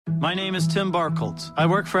My name is Tim Barkholtz. I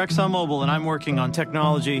work for ExxonMobil, and I'm working on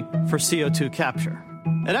technology for CO2 capture.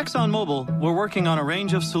 At ExxonMobil, we're working on a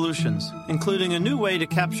range of solutions, including a new way to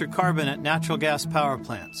capture carbon at natural gas power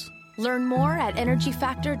plants. Learn more at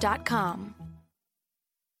energyfactor.com.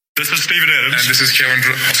 This is Steven Adams. And this is Kevin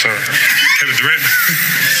Durant. Kevin Durant,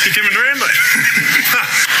 mate.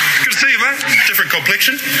 Good to see you, mate. Different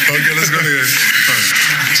complexion. Okay, let's go to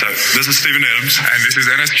So, this is Steven Adams. And this is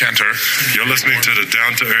Enes Kanter. You're listening to the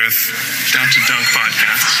Down to Earth... Down to Dunk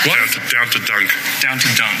podcast. What? Down to Dunk. Down to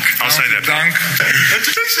Dunk. I'll say that. Dunk.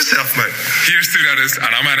 Introduce yourself, mate. Here's Steven Adams,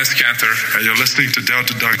 and I'm Enes Kanter. And you're listening to Down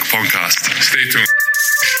to Dunk podcast. Stay tuned.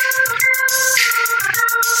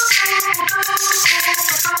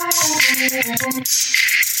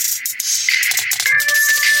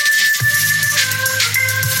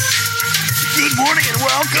 Good morning and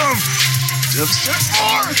welcome to Surf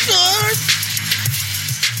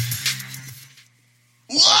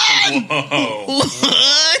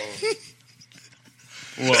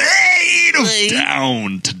Whoa. Hey,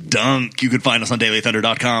 Down to Dunk. You can find us on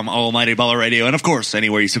dailythunder.com, Almighty Baller Radio, and of course,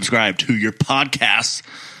 anywhere you subscribe to your podcasts.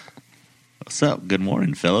 What's up? Good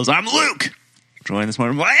morning, fellas. I'm Luke. Joined this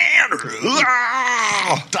morning by Andrew.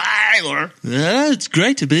 Tyler. It's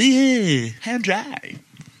great to be here. And Jay.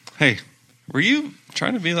 Hey, were you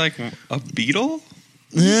trying to be like a Beatle?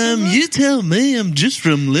 You tell me. I'm just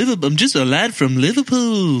from Liverpool. I'm just a lad from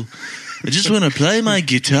Liverpool. I just want to play my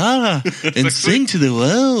guitar and sing to the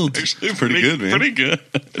world. Actually, Pretty good, man. Pretty good.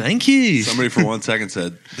 Thank you. Somebody for 1 second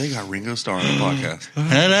said, they got Ringo Starr on the podcast.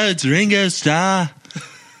 Hello, it's Ringo Starr.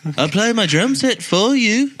 I'll play my drum set for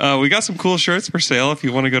you. We got some cool shirts for sale if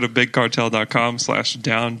you want to go to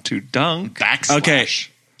bigcartel.com/down-to-dunk. Okay,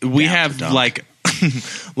 we Down have to Dunk. like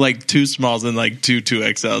like two smalls and like two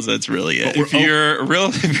XLs. That's really it. If you're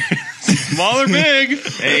really small or big,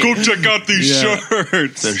 go check out these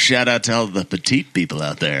shirts. So shout out to all the petite people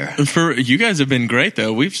out there. For you guys have been great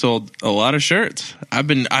though. We've sold a lot of shirts. I've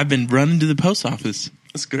been running to the post office.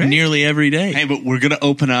 That's great. Nearly every day. Hey, but we're gonna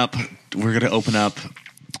open up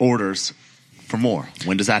orders for more.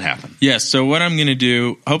 When does that happen? Yes, so what I'm going to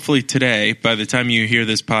do, hopefully today, by the time you hear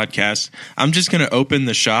this podcast, I'm just going to open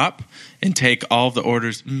the shop and take all the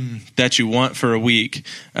orders that you want for a week.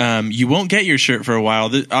 You won't get your shirt for a while.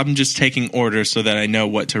 I'm just taking orders so that I know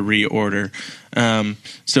what to reorder.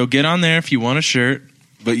 So get on there if you want a shirt.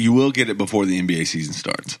 But you will get it before the NBA season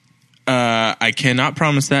starts. I cannot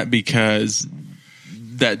promise that because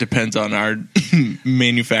that depends on our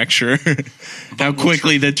manufacturer, how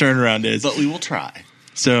quickly the turnaround is. But we will try.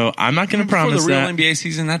 So I'm not going to promise For the real that. NBA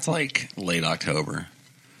season, that's like late October.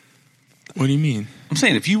 What do you mean? I'm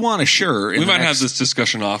saying if you want a shirt, We might have this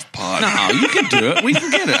discussion off pod. No, you can do it. We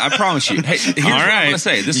can get it. I promise you. Hey, here's All what right. I'm going to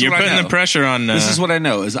say. This is You're what I putting know. the pressure on. This is what I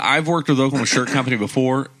know is I've worked with Oklahoma Shirt Company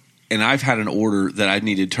before, and I've had an order that I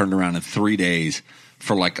needed turned around in 3 days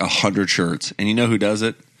for like 100 shirts. And you know who does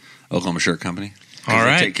it? Oklahoma Shirt Company. 'Cause All they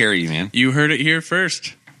right. take care of you, man. You heard it here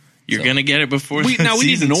first. You're going to get it before We the need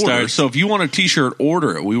season an order. starts. So if you want a T-shirt,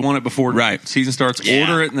 order it. We want it before Right. season starts. Yeah.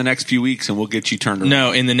 Order it in the next few weeks, and we'll get you turned around.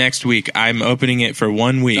 No, in the next week. I'm opening it for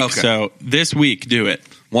 1 week. Okay. So this week, do it.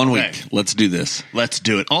 1 week. Okay. Let's do this. Let's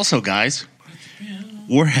do it. Also, guys,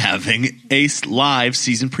 we're having a live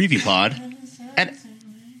season preview pod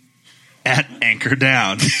at Anchor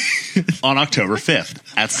Down on October 5th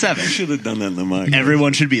at 7. Should have done that in the mic.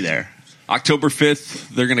 Everyone should be there. October 5th,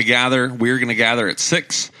 they're going to gather. We're going to gather at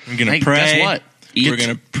 6. We're going to Hey, pray. guess what? We're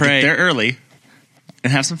going to pray. Get there early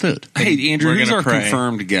and have some food. Hey, Andrew, We're who's gonna our pray.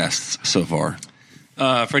 confirmed guests so far?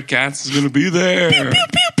 Fred Katz is going to be there. Meow, meow,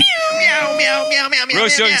 meow, meow, meow.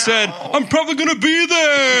 Royce Young said, I'm probably going to be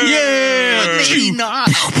there. Yeah, maybe not.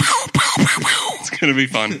 It's going to be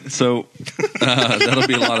fun. So that'll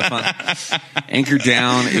be a lot of fun. Anchor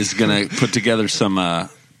Down is going to put together some.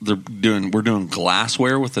 We're doing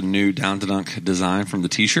glassware with a new Down to Dunk design from the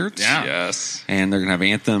T-shirts. Yeah. Yes. And they're going to have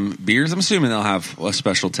Anthem beers. I'm assuming they'll have a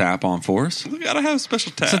special tap on for us. We got to have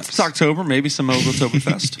special taps. Since it's October, maybe some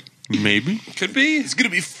Oktoberfest. Maybe. Could be. It's going to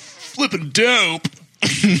be flipping dope.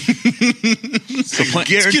 So I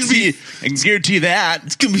can guarantee that.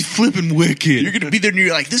 It's going to be flipping wicked. You're going to be there and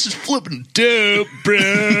you're like, this is flipping dope,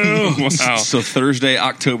 bro. Wow. So Thursday,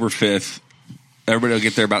 October 5th, everybody will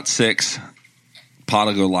get there about 6. Pod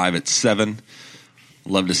will go live at 7.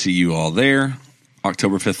 Love to see you all there.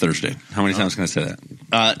 October 5th, Thursday. How many times can I say that?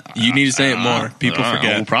 You need to say it more. People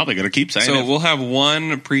forget. We're probably going to keep saying So it. we'll have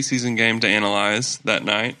one preseason game to analyze that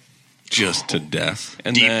night. Just to death.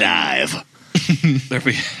 And Deep then dive. there'll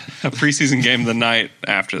be a preseason game the night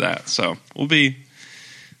after that. So we'll be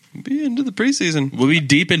into the preseason. We'll be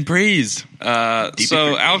deep in praise. So Alex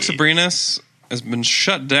Abrinas has been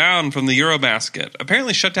shut down from the Eurobasket.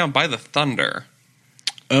 Apparently shut down by the Thunder.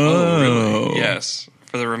 Oh, really? Yes,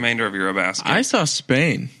 for the remainder of Eurobasket. I saw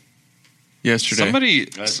Spain yesterday. Somebody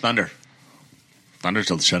Thunder. Thunder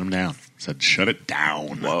told shut him down. Said shut it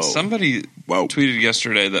down. Somebody tweeted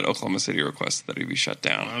yesterday that Oklahoma City requested that he be shut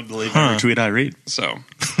down. I believe every tweet I read. So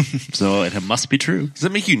it must be true. Does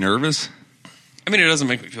that make you nervous? I mean, it doesn't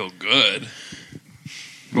make me feel good.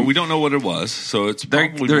 But we don't know what it was, so it's They're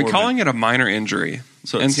probably calling it a minor injury.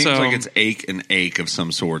 So it seems like it's an ache of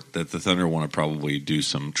some sort that the Thunder want to probably do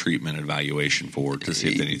some treatment evaluation for to see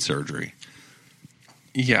if they need surgery.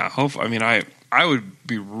 Yeah, hopefully. I mean, I would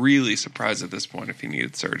be really surprised at this point if he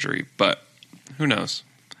needed surgery, but who knows?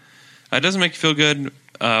 It doesn't make you feel good,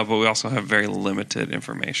 but we also have very limited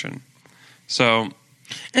information. So,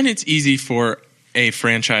 and it's easy for a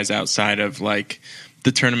franchise outside of like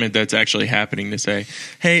the tournament that's actually happening to say,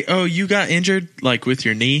 hey, you got injured like with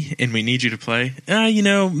your knee and we need you to play.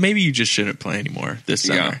 Maybe you just shouldn't play anymore this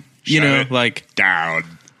summer. Down.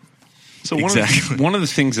 So Exactly. one of the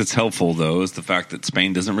things that's helpful, though, is the fact that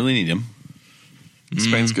Spain doesn't really need him.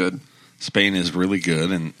 Spain's good. Spain is really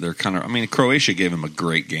good, and they're kind of... I mean, Croatia gave him a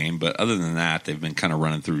great game, but other than that, they've been kind of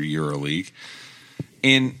running through EuroLeague.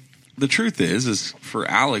 And the truth is for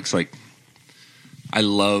Alex, like, I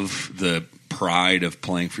love the pride of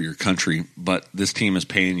playing for your country, but this team is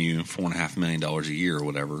paying you $4.5 million a year or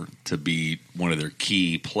whatever to be one of their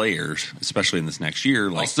key players, especially in this next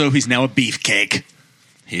year. Like, Also, he's now a beefcake.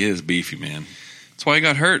 he is beefy, man. That's why he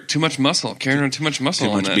got hurt. Too much muscle. Carrying around too much muscle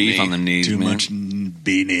Too on much that beef knee. on the knees, Too man. much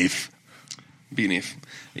beef. Beneath.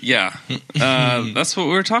 Yeah. That's what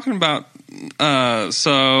we were talking about.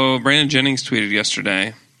 So Brandon Jennings tweeted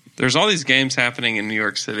yesterday, there's all these games happening in New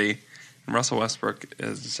York City, and Russell Westbrook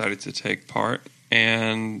has decided to take part.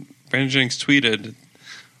 And Brandon Jennings tweeted,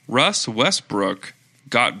 Russ Westbrook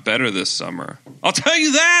got better this summer. I'll tell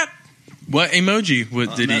you that! What emoji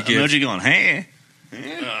did he give? Emoji going, hey.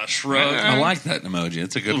 Shrug. I like that emoji.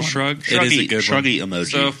 It's a good Little one. shrug. It is a good one. Shruggy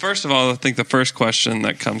emoji. So first of all, I think the first question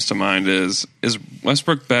that comes to mind is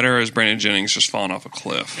Westbrook better, or is Brandon Jennings just falling off a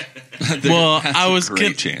cliff? Well, That's I was a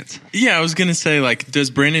great chance. Yeah, I was going to say, like, does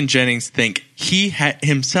Brandon Jennings think he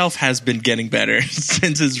himself has been getting better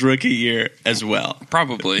since his rookie year as well?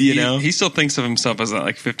 Probably. He still thinks of himself as that,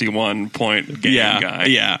 like, 51-point game guy.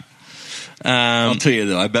 Yeah. I'll tell you,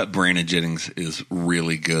 though, I bet Brandon Jennings is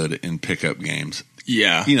really good in pickup games.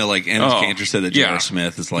 Yeah. Like Ennis Cantor said that J.R.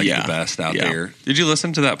 Smith is like the best out there. Did you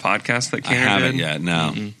listen to that podcast that I Cantor haven't did? yet,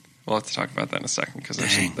 no. Mm-hmm. We'll have to talk about that in a second because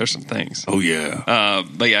there's some things. Oh, yeah.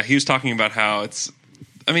 But yeah, he was talking about how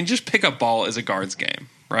just pickup ball is a guard's game,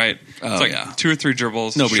 right? Oh, it's like yeah. 2 or 3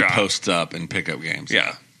 dribbles. Nobody shot. posts up in pickup games.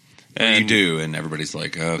 Yeah. And you do, and everybody's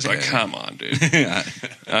like, okay. It's like, come on, dude.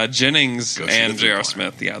 Jennings Go shoot and the J.R.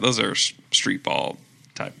 three-pointer. Smith, those are street ball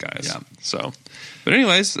type guys. Yeah. So, but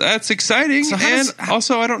anyways, that's exciting. So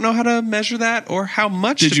also, I don't know how to measure that or how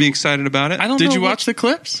much to be excited about it. Did you watch the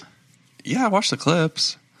clips Yeah, I watched the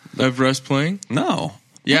clips. of Russ playing? No.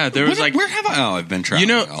 Yeah, there was Where have I? Oh, I've been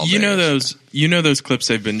traveling all day. you know those clips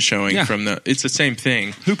they've been showing from it's the same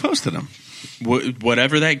thing. Who posted them?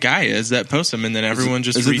 Whatever that guy is that posts them, and then everyone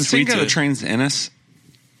just Is it the same retweets guy that it. trains Ennis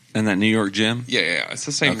in that New York gym? Yeah. It's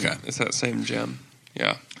the same. Okay. It's that same gym.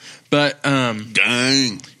 Yeah. But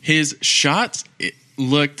Dang. his shots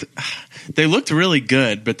looked really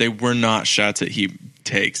good, but they were not shots that he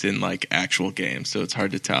takes in like actual games, so it's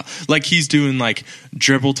hard to tell. Like he's doing like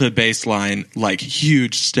dribble to baseline, like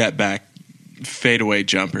huge step back fadeaway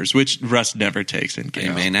jumpers, which Russ never takes in games.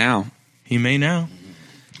 He may now.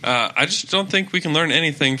 I just don't think we can learn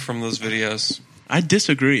anything from those videos. I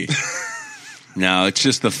disagree. No, it's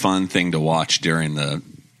just the fun thing to watch during the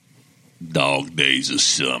dog days of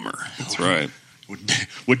summer. That's right.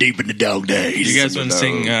 We're deep in the dog days. You guys want to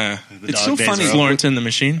sing It's so funny. Florence and the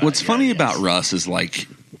Machine? What's funny about Russ is like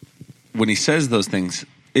when he says those things,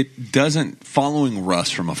 it doesn't following Russ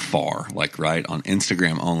from afar, like right on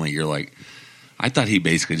Instagram only. You're like, I thought he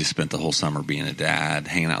basically just spent the whole summer being a dad,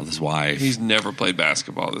 hanging out with his wife. He's never played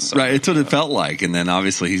basketball this summer. Right, it's what it felt like. And then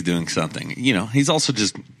obviously he's doing something. He's also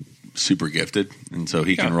just super gifted, and so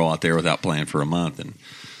he can roll out there without playing for a month. And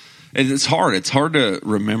it's hard. It's hard to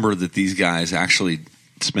remember that these guys actually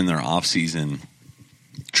spend their off season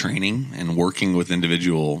training and working with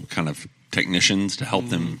individual kind of technicians to help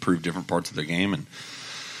them improve different parts of their game. And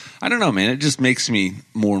I don't know, man. It just makes me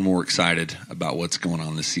more and more excited about what's going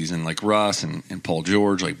on this season. Like Russ and Paul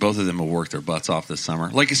George, like both of them have worked their butts off this summer.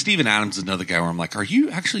 Like Steven Adams is another guy where I'm like, have you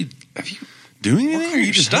doing anything? Or are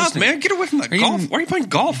you just stop, hosting? man? Get away from that golf. Why are you playing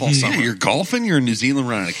golf all summer? Yeah, you're golfing. You're in New Zealand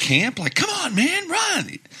running a camp. Like, come on, man,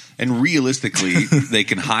 run. And realistically, they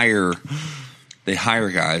can hire they hire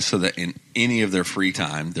guys so that in any of their free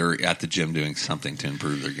time, they're at the gym doing something to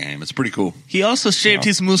improve their game. It's pretty cool. He also shaved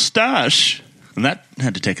his mustache, and that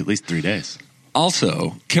had to take at least 3 days.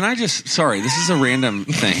 Also, can I just... Sorry, this is a random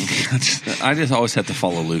thing. I just always have to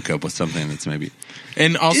follow Luke up with something that's maybe...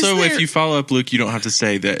 And also, if you follow up Luke, you don't have to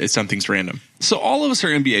say that something's random. So all of us are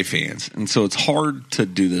NBA fans, and so it's hard to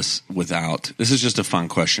do this without... This is just a fun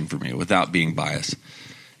question for me, without being biased.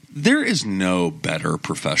 There is no better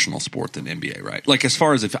professional sport than NBA, right? Like, as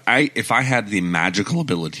far as if I had the magical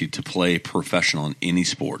ability to play professional in any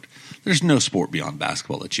sport, there's no sport beyond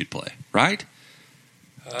basketball that you'd play, right?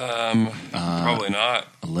 Probably not.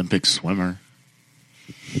 Olympic swimmer.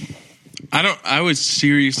 I would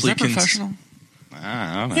seriously professional?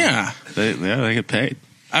 I don't know. Yeah. They get paid.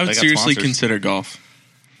 I would They got seriously sponsors. consider golf.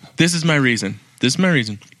 This is my reason.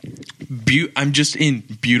 I'm just in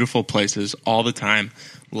beautiful places all the time.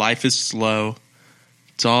 Life is slow.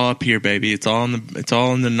 It's all up here, baby. It's all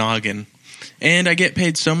in the noggin. And I get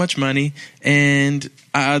paid so much money, and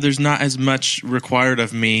there's not as much required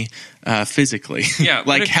of me physically. Yeah,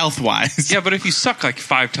 like health wise. Yeah, but if you suck like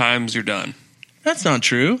 5 times, you're done. That's not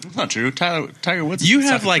true. That's not true. Tiger Woods. You has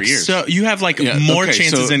been have sucking for years. more okay,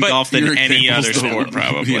 chances so- in but golf than your any other examples sport, don't,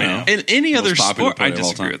 probably. you know. In any other Most popular sport, I player of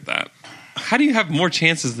all disagree time. with that. How do you have more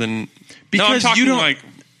chances than... Because no, I'm talking you don't- like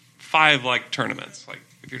 5 like tournaments. Like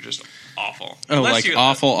if you're just awful. Oh, Unless like you're-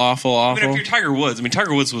 awful. I mean, if you're Tiger Woods,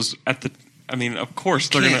 Tiger Woods was at the... I mean, of course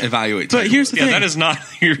they're going to evaluate. But here's the thing. that is not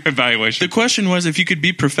your evaluation. The question was if you could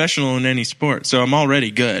be professional in any sport. So I'm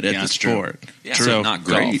already good at the that's true. sport. Yeah, so not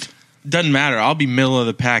great. golf. Doesn't matter. I'll be middle of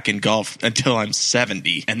the pack in golf until I'm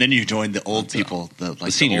 70. And then you join the old people, the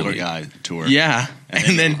senior older league. guy tour. Yeah.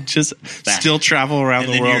 And then just still travel around And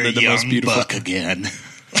the then world you're in the most young beautiful. buck again.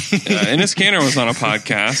 Ennis Cantor was on a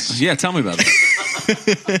podcast. Yeah, tell me about that.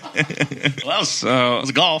 So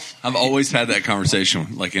golf. I've always had that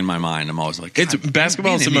conversation, like in my mind. I'm always like, It's God,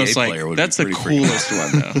 basketball is the being an most NBA player like would that's be the pretty freaking coolest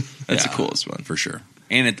one though. That's the Yeah, coolest one. for sure.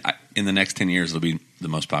 And in the next 10 years, it'll be the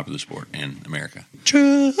most popular sport in America.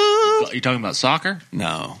 You talking about soccer?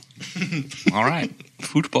 No, All right.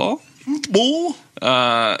 football.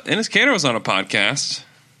 Ennis Cantor was on a podcast,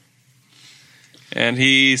 and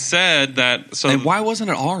he said that. So and why wasn't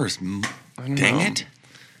it ours? Dang know. it!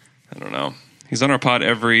 I don't know. He's on our pod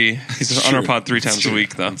He's on our pod 3 times a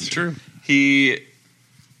week, though. It's true. He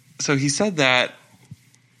said that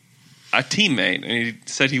a teammate, and he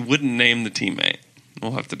said he wouldn't name the teammate.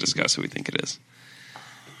 We'll have to discuss who we think it is.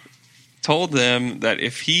 Told them that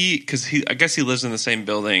if I guess he lives in the same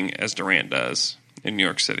building as Durant does in New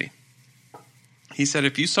York City. He said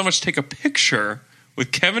if you so much take a picture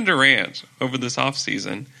with Kevin Durant over this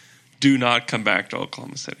offseason, do not come back to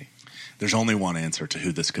Oklahoma City. There's only one answer to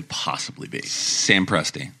who this could possibly be. Sam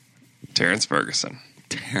Presti, Terrence Ferguson.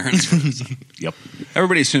 Yep.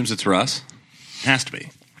 Everybody assumes it's Russ. Has to be.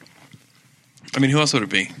 I mean, who else would it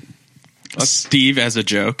be? Steve as a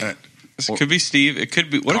joke. It could be Steve. It could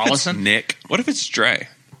be what if it's Nick. What if it's Dre?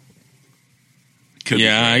 Could be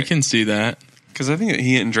Yeah, Dre. I can see that. Because I think that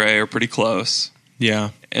he and Dre are pretty close.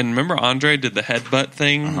 Yeah. And remember, Andre did the headbutt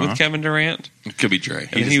thing with Kevin Durant. It could be Dre.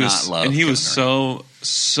 And he was Kevin Durant.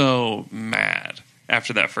 so mad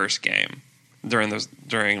after that first game during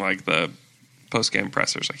like the post game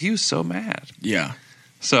pressers. Like he was so mad. Yeah.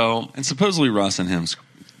 So And supposedly Russ and him,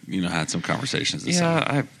 had some conversations. This summer.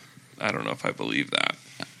 yeah, I don't know if I believe that.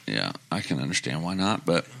 Yeah, I can understand why not,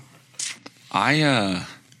 but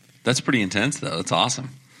that's pretty intense though. That's awesome.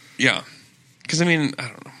 Yeah, because I mean I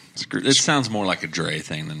don't know. It sounds more like a Dre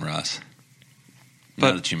thing than Russ. Now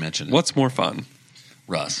But that you mentioned it. What's more fun?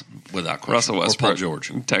 Russ, without question. Russell Or Westbrook. Paul George.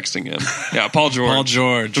 I'm texting him. Yeah, Paul George. Paul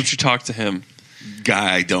George. Don't you talk to him?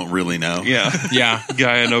 Guy I don't really know. Yeah. Yeah.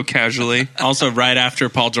 Guy I know casually. Also, right after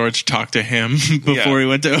Paul George talked to him before Yeah. he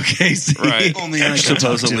went to OKC. Right. Only I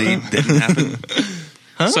Supposedly didn't happen.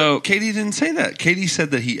 So Katie didn't say that. Katie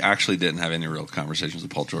said that he actually didn't have any real conversations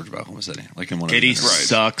with Paul George about Oklahoma City. Like in one of KD the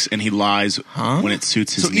sucks and he lies when it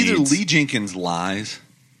suits his So either needs. Lee Jenkins lies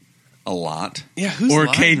a lot. yeah, who's Or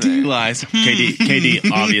lying KD there? lies.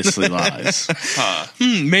 KD obviously lies.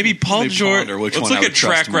 Maybe Paul Maybe George. ponder which Let's one I look would at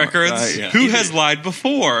trust track more. records. Yeah. Who has lied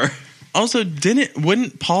before? Also,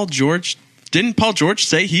 didn't Paul George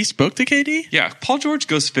say he spoke to KD? Yeah, Paul George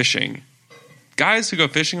goes fishing. Guys who go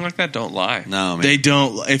fishing like that don't lie. No, man. They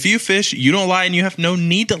don't. If you fish, you don't lie, and you have no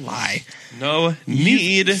need to lie. No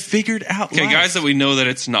need. You've figured out. Okay, life. guys that we know that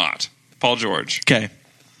it's not. Paul George. Okay.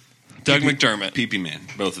 Doug McDermott. PP man,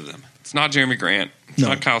 both of them. It's not Jeremy Grant. It's No.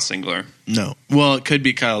 not Kyle Singler. No. Well, it could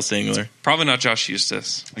be Kyle Singler. Probably not Josh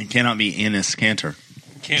Eustace. It cannot be Ennis Cantor.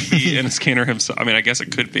 Can't be Ennis Cantor himself. I mean, I guess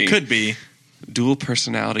it could be. Could be. dual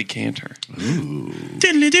personality canter. It's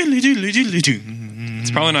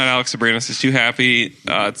It's probably not Alex Abrinas. He's too happy.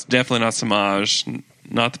 It's definitely not Samaj,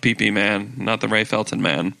 not the PP man, not the Ray Felton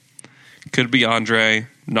man. Could be Andre,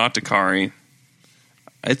 not Dakari.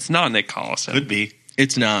 It's not Nick Collison. Could be.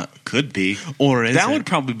 It's not. Could be. Or is that it? would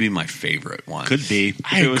probably be my favorite one. Could be.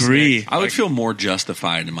 I agree. I would feel more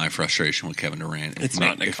justified in my frustration with Kevin Durant if It's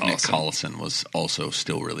not Nick Nick Collison. Collison was also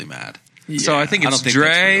still really mad. So I think I it's don't think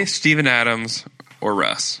that's Dre, real. Steven Adams, or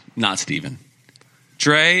Russ. Not Steven.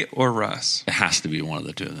 Dre or Russ. It has to be one of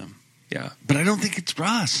the two of them. Yeah. But I don't think it's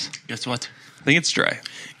Russ. Guess what? I think it's Dre.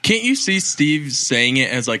 Can't you see Steve saying it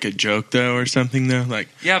as like a joke though, or something though? Like,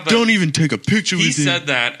 Yeah, but don't even take a picture He with him. said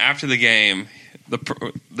that after the game, the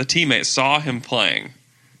teammate saw him playing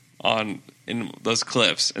in those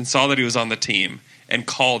clips and saw that he was on the team and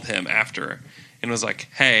called him after and was like,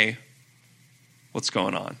 "Hey, what's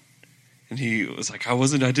going on?" And he was like,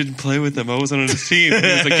 I didn't play with him. I wasn't on his team. And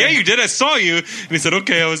he was like, yeah, you did. I saw you. And he said,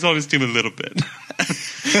 okay, I was on his team a little bit.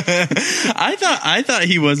 I thought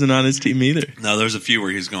he wasn't on his team either. No, there's a few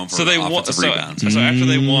where he's going for So they won. offensive rebounds. So after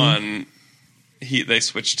they won, they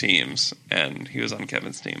switched teams, and he was on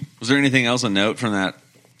Kevin's team. Was there anything else of note from that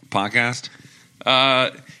podcast?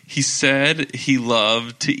 He said he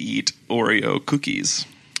loved to eat Oreo cookies.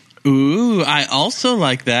 Ooh, I also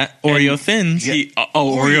like that. Oreo Thins.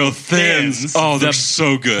 Oreo Thins. Oh, they're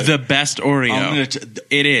so good. The best Oreo.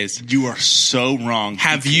 It is. You are so wrong.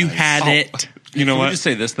 Have you had it? You know Can what? we just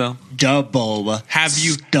say this though? Double Have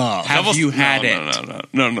you stuff. Have you had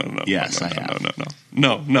it? No. Yes, no, I have.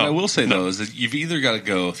 No. What I will say though is that you've either got to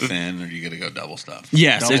go thin or you got to go double stuff.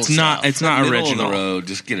 Yes, Double it's not. stuff. It's not Middle original. of the road,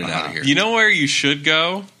 just get it out of here. You know where you should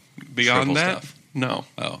go beyond Triple that? stuff. No.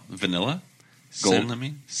 Oh, vanilla, golden. I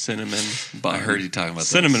mean, Cinnamon bun. I heard you talking about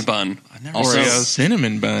cinnamon this. bun. I never Also, Oreos.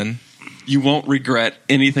 cinnamon bun. You won't regret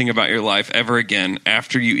anything about your life ever again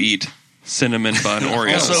after you eat cinnamon bun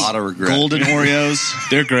Oreos. Also, a lot of regret. Golden Oreos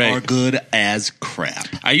They're great. are good as crap.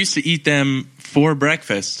 I used to eat them for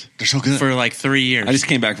breakfast They're so good. for like 3 years. I just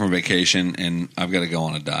came back from vacation and I've got to go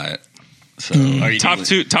on a diet. So Are you top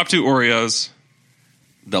two Oreos.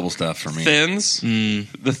 double stuff for me. Thins.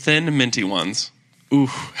 The thin minty ones. Ooh,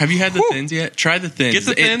 have you had the Thins yet? Try the Thins. Get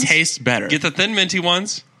the Thins. It tastes better. Get the thin minty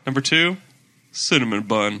ones. Number 2, cinnamon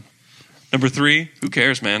bun. Number 3, who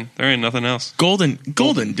cares, man? There ain't nothing else. golden, dude.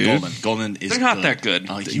 Golden is They're not good. that good.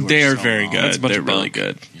 Oh, you They are so very wrong. good. It's a bunch They're of really bunk.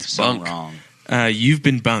 good. You're so Bunk. wrong. You've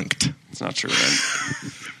been bunked. It's not true,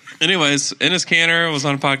 man. Anyways, Ennis Cantor was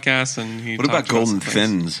on a podcast, and he What about talked about golden some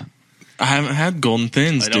things. thins? I haven't had golden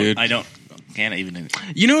Thins, dude. Can't even.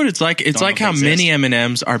 You know what it's like? It's Don't like know how if they many exist.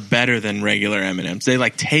 M&Ms are better than regular M&Ms. They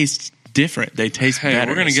like taste different. They taste Hey,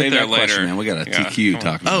 better. we're gonna get Save there that question, later. man. We got a Yeah, TQ come on.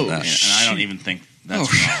 talking about that. And I don't even think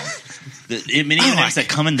that's wrong. The M&Ms that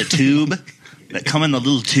come in the tube, that come in the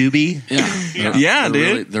little tubey. Yeah, they're dude.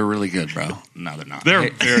 Really, they're really good, bro. No, they're not. They're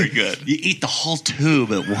very good. You eat the whole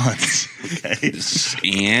tube at once. Okay,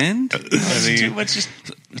 And it's too much.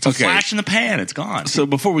 It's a Okay. flash in the pan. It's gone. so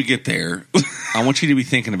before we get there, I want you to be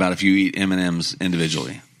thinking about if you eat M&Ms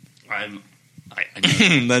individually.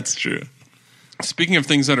 That's true. Speaking of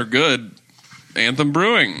things that are good, Anthem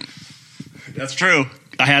Brewing. That's true.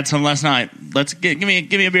 I had some last night. Give me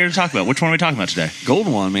a beer to talk about. Which one are we talking about today?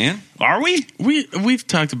 Golden one, man. Are we? We've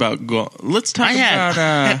talked about Let's talk about.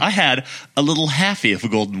 I had a little halfie of a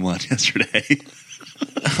golden one yesterday.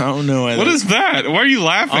 Oh no! What is that? Why are you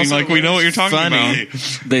laughing? Also, like we know what you're talking funny.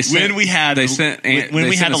 about. They sent, When we had they sent when they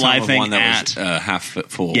we had sent the us live home with thing one that at was half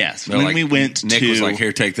full. Yes, They're when like, we went Nick to was like,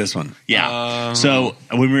 "Here, take this one." Yeah. So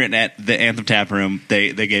when we were at the Anthem Tap Room,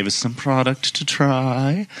 they gave us some product to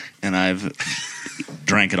try, and I've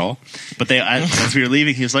drank it all. But as we were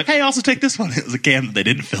leaving, he was like, "Hey, also take this one." It was a can that they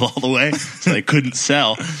didn't fill all the way, so they couldn't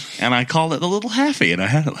sell. And I called it the Little Halfie, and I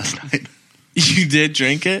had it last night. You did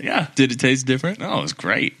drink it? Yeah. Did it taste different? Oh, it was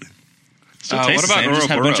great. Still What tastes the about same, just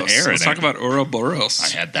had a bunch of Ouroboros? air in Let's it. talk about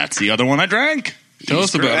Ouroboros. That's the other one I drank. Tell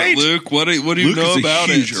us about it, Luke. What do you Luke know is a about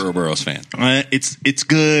huge it? Ouroboros fan. It's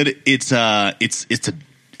good. It's a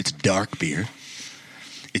dark beer.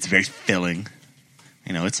 It's very filling.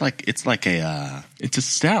 You know, it's like a It's a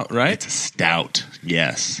stout, right? it's a stout.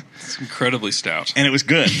 Yes, It's incredibly stout. and it was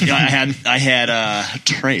good. Yeah, I had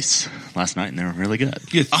Trace last night, and they were really good.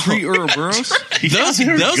 You had 3 Ouroboros? Those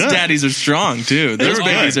daddies are strong too. Those were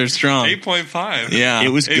babies good. are strong. 8.5. Yeah, It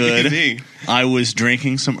was good. ABV. I was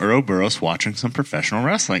drinking some Ouroboros, watching some professional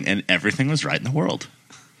wrestling, and everything was right in the world.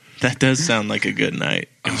 That does sound like a good night.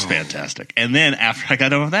 It was fantastic. And then after I got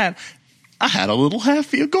done with that, I had a little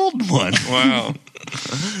halfie, a golden one. Wow.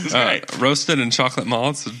 great. Roasted in chocolate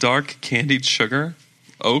malts, dark candied sugar,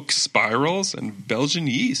 oak spirals, and Belgian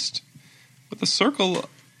yeast. with a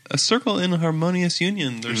circle in harmonious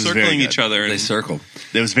union. They're was circling very good. each other. They circle.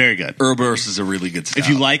 It was very good. Ouroboros is a really good stout. If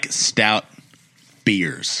you like stout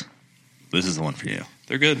beers, this is the one for you.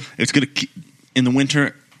 They're good. It's going to in the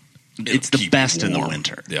winter. It's the keep best you in the warm.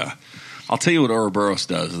 winter. Yeah. I'll tell you what Ouroboros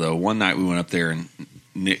does, though. One night we went up there and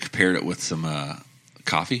Nick paired it with some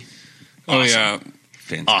coffee. Oh yeah,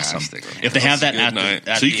 Fantastic. Awesome. If they have that That's a at good night.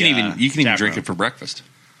 the, at So you the, can even tap drink room. it for breakfast.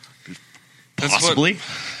 That's what- Possibly.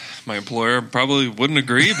 my employer probably wouldn't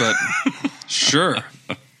agree, but sure.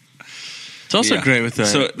 It's also Yeah. great with the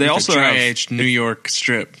So they also dry have- aged New York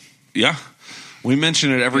strip. Yeah. We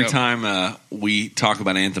mention it every Yep. time we talk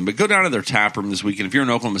about Anthem, but go down to their tap room this weekend. If you're in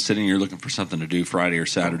Oklahoma City and you're looking for something to do Friday or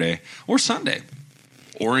Saturday or Sunday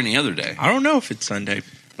or any other day, I don't know if it's Sunday.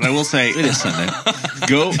 But I will say it is Sunday.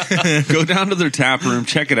 Go down to their tap room,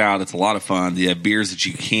 check it out. It's a lot of fun. They have beers that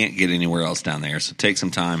you can't get anywhere else down there. So take some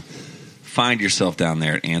time, find yourself down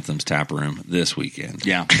there at Anthem's tap room this weekend.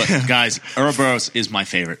 Yeah, but guys, Ouroboros is my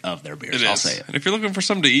favorite of their beers. It I'll is. say it. And if you're looking for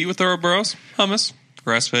something to eat with Ouroboros, hummus,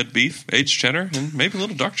 grass-fed beef, aged cheddar, and maybe a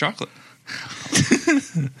little dark chocolate.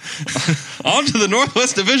 On to the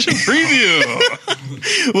Northwest Division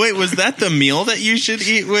preview. Wait, was that the meal that you should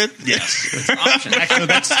eat with? Yes, it's an option. Actually,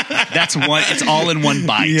 that's one. It's all in one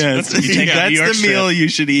bite. Yes, You take that New York that's the strip, meal you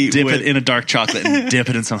should eat. dip with. it in a dark chocolate, and dip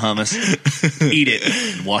it in some hummus. Eat it,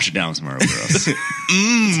 and wash it down with some Ouroboros.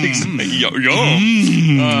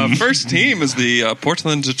 Yum. First team is the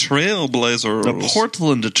Portland Trail Blazers. The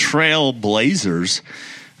Portland Trail Blazers.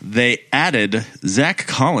 They added Zach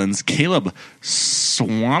Collins, Caleb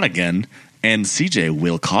Swanigan, and CJ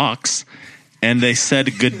Wilcox, and they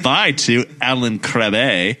said goodbye to Alan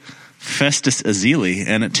Krabbe, Festus Azili,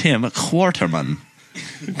 and Tim Quarterman.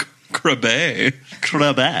 Krabbe.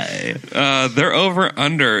 Their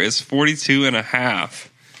over-under is 42.5.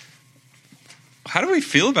 How do we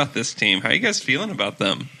feel about this team? How are you guys feeling about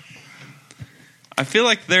them? I feel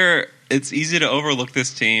like it's easy to overlook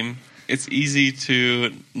this team. It's easy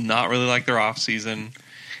to not really like their offseason.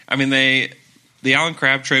 I mean, the Allen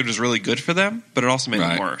Crabbe trade was really good for them, but it also made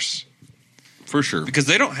them worse. For sure. Because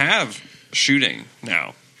they don't have shooting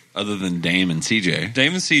now. Other than Dame and CJ.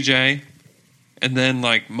 Dame and CJ, and then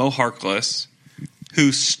like Mo Harkless,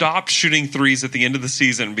 who stopped shooting threes at the end of the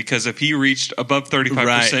season because if he reached above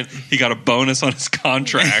 35%, he got a bonus on his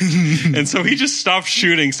contract. And so he just stopped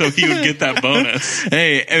shooting so he would get that bonus.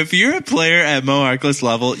 Hey, if you're a player at Mo Harkless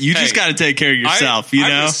level, you just got to take care of yourself, you know?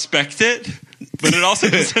 I respect it, but it also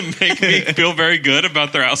doesn't make me feel very good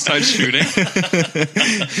about their outside shooting.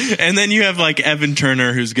 And then you have like Evan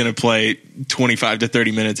Turner, who's going to play 25 to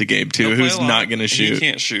 30 minutes a game, too, He'll play who's a lot, not going to and shoot. He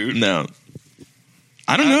can't shoot. No.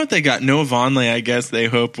 I don't know what they got. Noah Vonleh, I guess they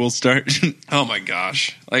hope will start. Oh my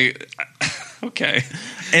gosh! Like, okay,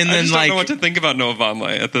 and I then just like don't know what to think about Noah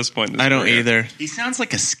Vonleh at this point. In his I don't career. either. He sounds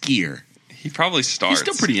like a skier. He probably starts. He's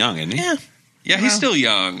still pretty young, isn't he? Yeah, he's still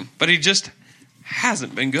young, but he just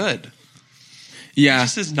hasn't been good. Yeah, He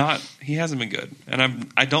just is not. He hasn't been good,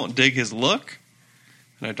 and I don't dig his look,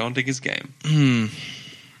 and I don't dig his game.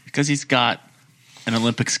 Because he's got an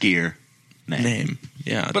Olympic skier name.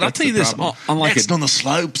 Yeah, But I'll that's tell you the this, problem. unlike Next on the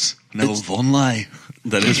slopes, Noah Vonleh.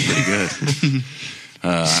 that is pretty good.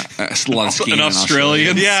 That's a lot of skiing An in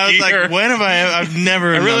Australian. Yeah, I was skier. like, when have I've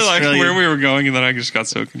never. I really liked Australia. where we were going, and then I just got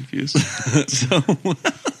so confused. So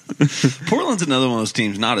Portland's another one of those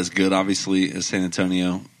teams, not as good, obviously, as San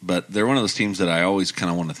Antonio, but they're one of those teams that I always kind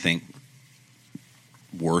of want to think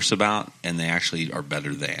worse about, and they actually are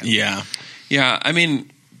better than. Yeah, Yeah, I mean,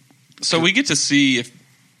 so we get to see if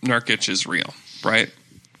Nurkic is real, right?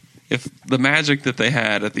 If the magic that they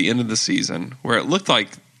had at the end of the season, where it looked like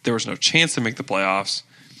there was no chance to make the playoffs,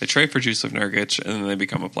 they trade for Jusuf Nurkic, and then they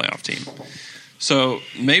become a playoff team. So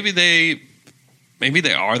maybe they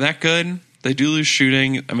are that good. They do lose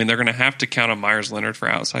shooting. I mean, they're going to have to count on Myers Leonard for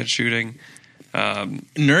outside shooting.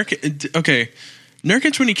 Nurkic. Okay,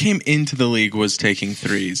 Nurkic when he came into the league was taking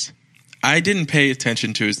threes. I didn't pay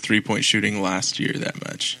attention to his 3-point shooting last year that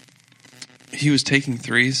much. He was taking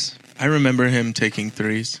threes. I remember him taking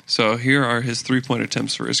threes. So here are his 3-point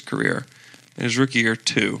attempts for his career. In his rookie year,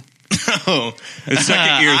 2. Oh, His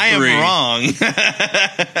second year, 3. I am wrong.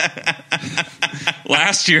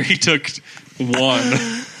 Last year, he took 1.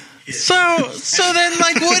 So then,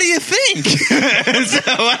 like, what do you think?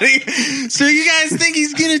 So you guys think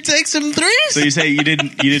he's gonna take some threes? So you say you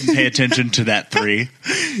didn't pay attention to that three?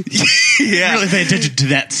 Yeah, You really pay attention to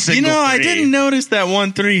that single I three. didn't notice that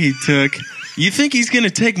 1 3 he took. You think he's gonna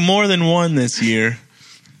take more than one this year?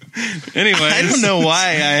 Anyways, I don't know why I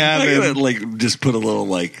I haven't. gotta, just put a little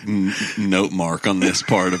note mark on this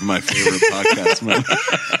part of my favorite podcast moment.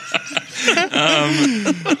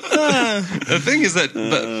 The thing is that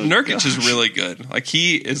Nurkic is really good. Like,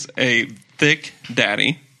 he is a thick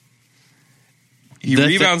daddy. He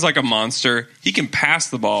rebounds like a monster. He can pass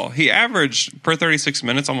the ball. He averaged, per 36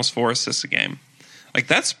 minutes, almost 4 assists a game. Like,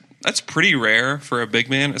 that's pretty rare for a big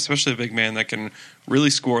man, especially a big man that can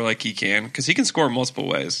really score like he can, because he can score multiple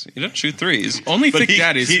ways. He doesn't shoot threes. Only But thick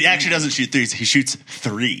daddies. he actually doesn't shoot threes. He shoots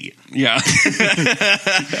 3. Yeah.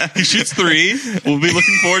 He shoots 3. We'll be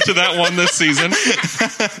looking forward to that one this season.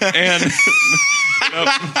 And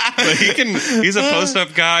but he's a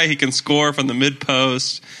post-up guy. He can score from the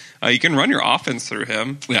mid-post. You can run your offense through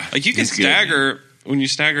him. Yeah, like you can stagger when you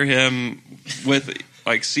stagger him with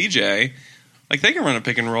like CJ. Like they can run a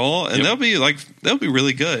pick and roll, and they'll be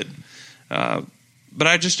really good. But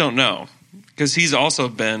I just don't know, because he's also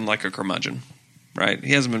been like a curmudgeon, right?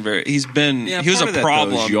 He hasn't been very. He was a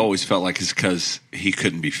problem. You always felt like it's because he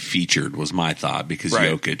couldn't be featured. Was my thought, because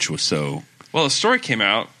Jokic was so. Well, a story came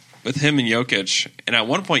out with him and Jokic, and at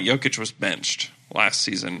one point Jokic was benched last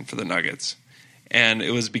season for the Nuggets. And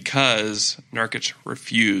it was because Nurkic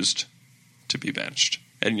refused to be benched.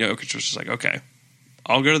 And Jokic was just like, okay,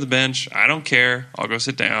 I'll go to the bench. I don't care. I'll go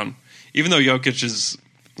sit down. Even though Jokic is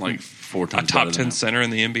like 4 times a top 10 center in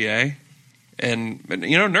the NBA. And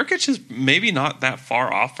Nurkic is maybe not that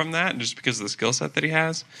far off from that just because of the skill set that he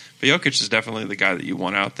has. But Jokic is definitely the guy that you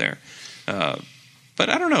want out there. But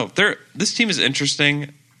I don't know. This team is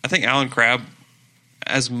interesting. I think Alan Crabb,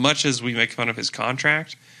 as much as we make fun of his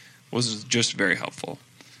contract, was just very helpful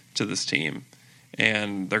to this team,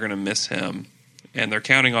 and they're going to miss him. And they're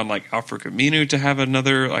counting on like Al-Farouq Aminu to have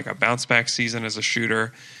another like a bounce back season as a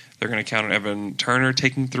shooter. They're going to count on Evan Turner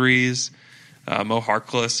taking threes. Mo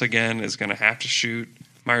Harkless again is going to have to shoot.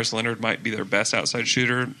 Myers Leonard might be their best outside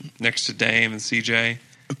shooter next to Dame and CJ.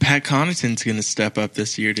 Pat Connaughton's going to step up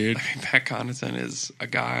this year, dude. I mean, Pat Connaughton is a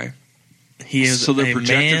guy. He is. So they're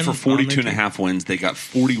projected man for 42.5 wins. They got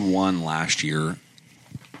 41 last year.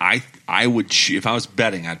 I would, if I was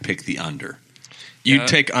betting, I'd pick the under. You'd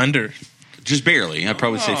take under. Just barely. I'd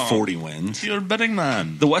probably say 40 wins. You're a betting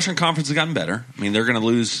man. The Western Conference has gotten better. I mean, they're going to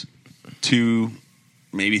lose 2,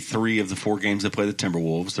 maybe 3 of the 4 games they play the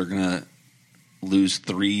Timberwolves. They're going to lose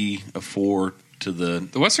 3 of 4 to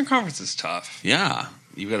the Western Conference is tough. Yeah.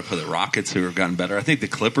 You've got to put the Rockets, who have gotten better. I think the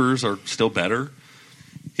Clippers are still better.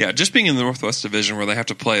 Yeah, just being in the Northwest Division where they have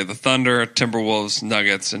to play the Thunder, Timberwolves,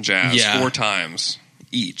 Nuggets, and Jazz 4 times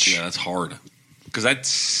each. Yeah, that's hard. Because I'd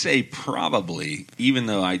say probably, even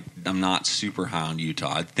though I'm not super high on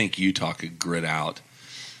Utah, I think Utah could grit out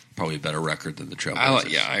probably a better record than the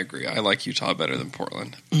Trailblazers. I agree. I like Utah better than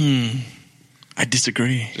Portland. I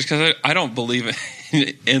disagree. Just because I don't believe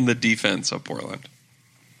in the defense of Portland.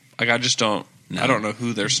 Like, I just don't. No. I don't know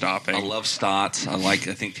who they're stopping. I love Stotts. I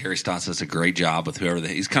think Terry Stotts does a great job with whoever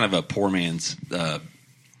he's kind of a poor man's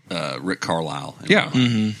Rick Carlisle. Yeah.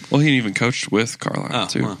 Mm-hmm. Well, he even coached with Carlisle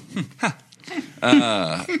too. Well.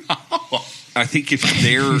 I think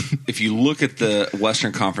if you look at the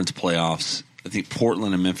Western Conference playoffs, I think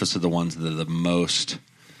Portland and Memphis are the ones that are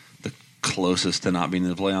the closest to not being in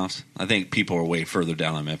the playoffs. I think people are way further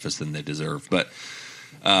down on Memphis than they deserve, but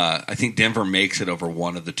I think Denver makes it over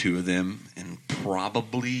one of the 2 of them, and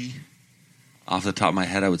probably off the top of my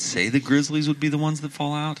head, I would say the Grizzlies would be the ones that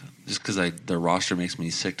fall out, just because their roster makes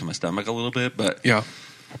me sick to my stomach a little bit. But yeah,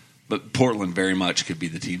 but Portland very much could be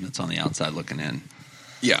the team that's on the outside looking in.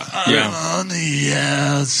 Yeah. On the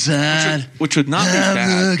outside, which would not be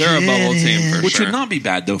bad. They're a bubble team for which sure. would not be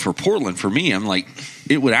bad though for Portland. For me, I'm like,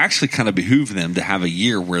 it would actually kind of behoove them to have a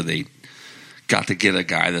year where they got to get a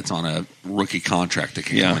guy that's on a rookie contract that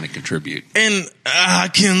can come in and contribute. And I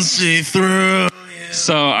can see through.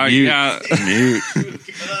 So Mute.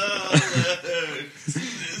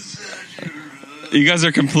 You guys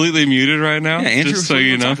are completely muted right now. Yeah, Andrew, just so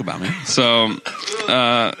you know. Talk about me. So,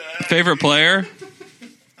 favorite player?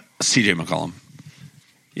 CJ McCollum.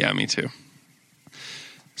 Yeah, me too.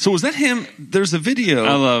 So was that him? There's a video.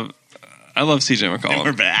 I love CJ McCollum. And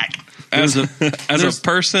we're back. As a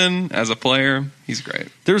person, as a player, he's great.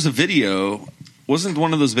 There's a video. Wasn't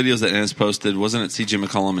one of those videos that Ennis posted? Wasn't it CJ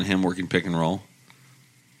McCollum and him working pick and roll?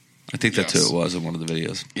 I think that's who it was in one of the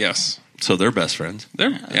videos. Yes. So they're best friends.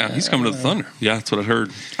 He's coming to the Thunder. Yeah, that's what I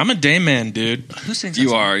heard. I'm a Dame man, dude. Who sings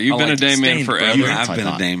You are. You've been a Dame man forever. You have been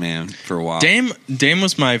a Dame man for a while. Dame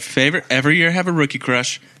was my favorite. Every year I have a rookie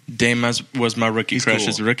crush. Dame was my rookie crush cool.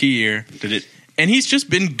 his rookie year. And he's just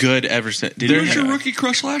been good ever since. Who was your rookie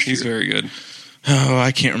crush last year? He's very good. Oh,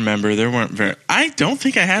 I can't remember. There weren't very. I don't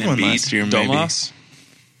think I had one last year. Maybe. Domas?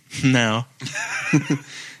 No.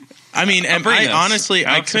 I mean, Abrinas. I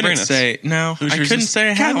Alex couldn't Abrinas. say no. I couldn't say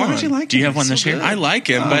I had God, why one. don't you like Do you him? have one He's this so year? good. I like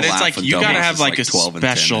him, but it's like you got to have like a 12 and 10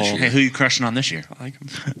 this special. year. Hey, who you crushing on this year? I like him.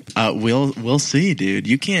 We'll see, dude.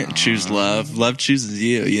 You can't choose love. Love chooses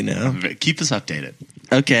you. You know. Keep us updated.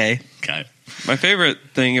 Okay. Okay. My favorite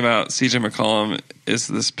thing about CJ McCollum is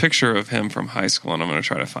this picture of him from high school, and I'm going to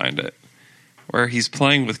try to find it, where he's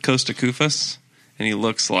playing with Costa Koufos, and he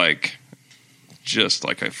looks like just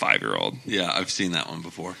like a 5-year-old. Yeah, I've seen that one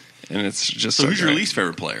before. And it's just So who's your great. least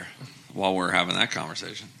favorite player? While we're having that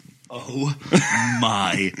conversation. Oh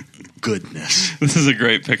my goodness. This is a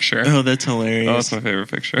great picture. Oh, that's hilarious. Oh, that's my favorite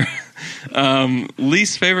picture.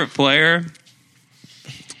 Least favorite player,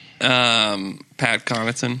 Pat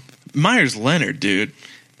Connaughton. Myers Leonard, dude.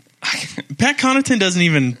 Pat Connaughton doesn't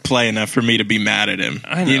even play enough for me to be mad at him.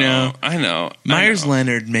 I know. I know. Myers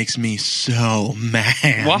Leonard makes me so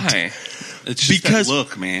mad. Why? It's just Because- that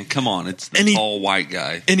look, man. Come on. It's the tall white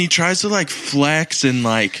guy. And he tries to like flex and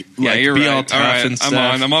like You're be right. all tough all right. and stuff.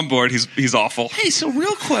 I'm on board. He's awful. Hey, so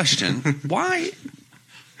real question. Why?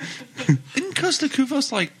 Isn't Costa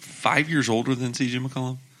Koufos like 5 years older than CJ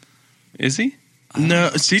McCollum? Is he? No,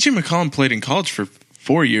 CJ McCollum played in college for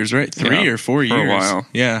 4 years, right? 3 or 4 years. For a while.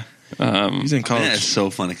 Yeah. He's in college. It's so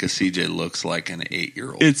funny because CJ looks like an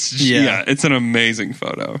 8-year-old. It's an amazing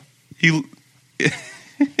photo. He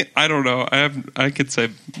I don't know. I could say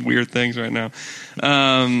weird things right now.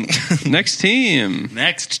 Next team.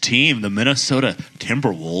 Next team, the Minnesota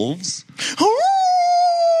Timberwolves.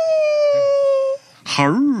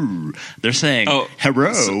 Haroo. They're saying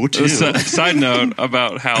hello too. Side note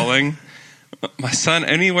about howling. My son,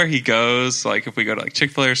 anywhere he goes, like if we go to like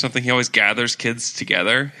Chick-fil-A or something, he always gathers kids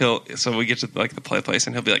together. So we get to like the play place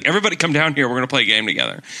and he'll be like, everybody come down here. We're going to play a game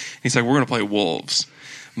together. He's like, we're going to play Wolves.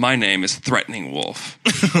 My name is Threatening Wolf.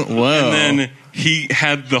 Whoa. And then he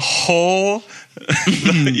had the whole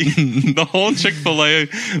the whole Chick-fil-A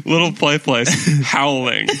little play place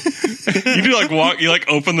howling. You do like walk, you like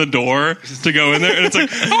open the door to go in there, and it's like,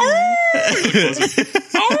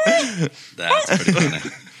 That's pretty funny.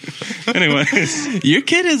 anyways, Your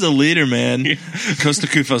kid is a leader, man. Costa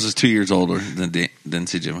Koufos is 2 years older than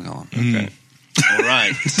CJ McCollum. Okay. All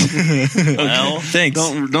right. Well, Thanks.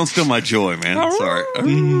 Don't steal my joy, man. Sorry.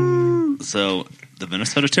 so the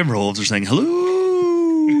Minnesota Timberwolves are saying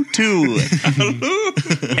hello to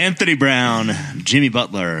Anthony Brown, Jimmy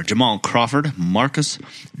Butler, Jamal Crawford, Marcus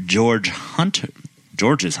Georges Hunt,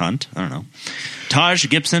 I don't know, Taj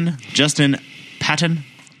Gibson, Justin Patton,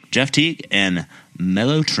 Jeff Teague, and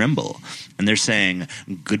Melo Trimble. And they're saying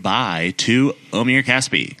goodbye to Omir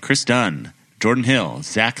Caspi, Chris Dunn, Jordan Hill,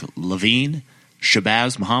 Zach Levine,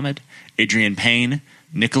 Shabazz Muhammad, Adrian Payne,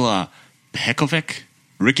 Nikola Pekovic,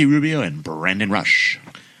 Ricky Rubio, and Brandon Rush.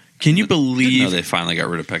 Can you Didn't know believe? they finally got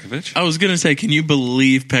rid of Pekovic. I was going to say, can you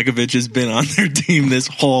believe Pekovic has been on their team this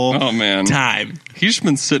whole man, time? He's just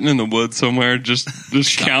been sitting in the woods somewhere, just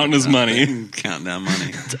counting his money. Counting down money.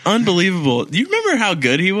 It's unbelievable. Do you remember how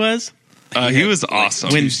good he was? He was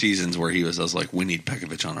awesome. Two seasons where I was like, we need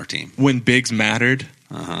Pekovic on our team. When Biggs mattered?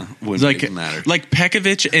 When Like, Biggs mattered. like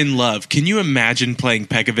Pekovic and Love. Can you imagine playing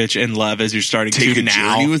Pekovic and Love as your starting Take two a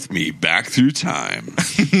now? journey with me back through time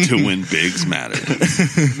to when Biggs mattered.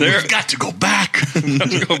 We've got to go back.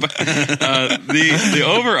 The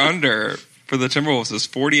over under for the Timberwolves is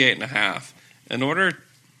 48.5. In order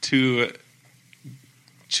to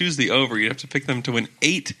choose the over, you'd have to pick them to win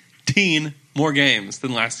 18 more games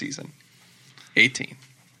than last season. 18.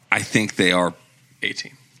 I think they are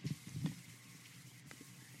 18.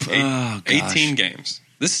 Oh, gosh. 18 games.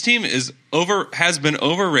 This team has been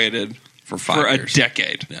overrated for 5 years. a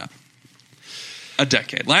decade. Yeah. A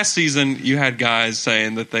decade. Last season, you had guys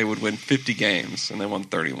saying that they would win 50 games, and they won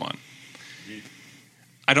 31.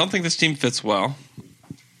 I don't think this team fits well.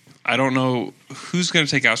 I don't know who's going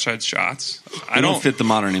to take outside shots. I don't fit the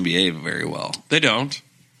modern NBA very well. They don't.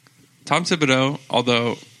 Tom Thibodeau,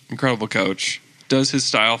 although incredible coach, does his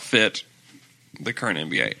style fit the current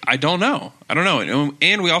NBA? I don't know.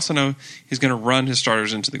 And we also know he's going to run his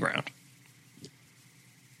starters into the ground.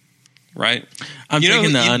 Right? I'm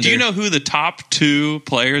taking the under. Do you know who the top 2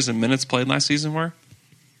 players in minutes played last season were?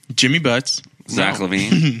 Jimmy Butts. Zach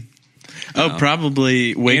Levine.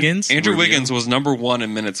 Probably Wiggins. Andrew Wiggins was number 1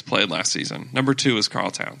 in minutes played last season. Number 2 is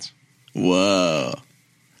Karl Towns. Whoa.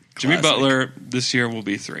 Jimmy Classic. Butler this year will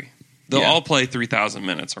be 3. They'll all play 3,000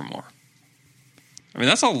 minutes or more. I mean,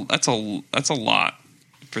 that's a lot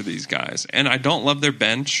for these guys, and I don't love their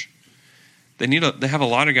bench. They have a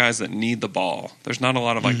lot of guys that need the ball. There's not a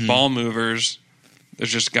lot of ball movers.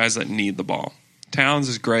 There's just guys that need the ball. Towns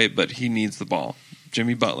is great, but he needs the ball.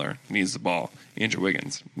 Jimmy Butler needs the ball. Andrew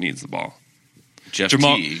Wiggins needs the ball.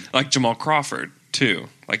 Jamal Teague. Like Jamal Crawford, too.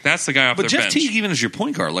 Like, that's the guy off But their Jeff bench. Teague, even as your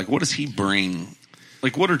point guard, like, what does he bring?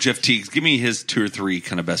 Like, what are Jeff Teague's? Give me his 2 or 3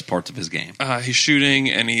 kind of best parts of his game. He's shooting,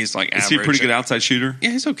 and he's like average. Is he a pretty good outside shooter? Yeah,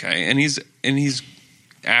 he's okay. And he's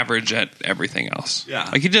average at everything else. Yeah.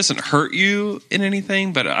 Like, he doesn't hurt you in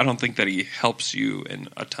anything, but I don't think that he helps you in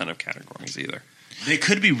a ton of categories either. They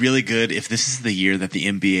could be really good if this is the year that the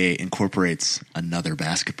NBA incorporates another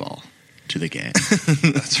basketball to the game.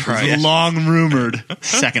 That's right. The long rumored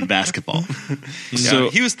second basketball.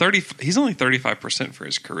 So he was 30. He's only 35% for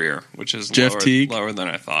his career, which is Jeff Teague? lower than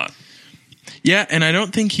I thought. Yeah, and I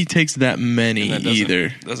don't think he takes that many And that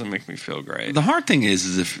either. Doesn't make me feel great. The hard thing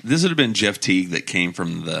is if this would have been Jeff Teague that came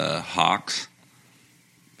from the Hawks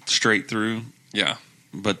straight through, Yeah.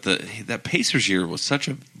 but that Pacers year was such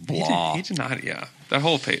a blah. He did not. Yeah. That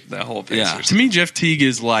whole Pacers. Yeah. To me, Jeff Teague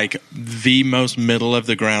is like the most middle of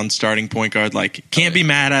the ground starting point guard. Like, can't be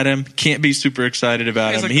mad at him, can't be super excited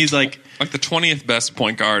about him. He's like the 20th best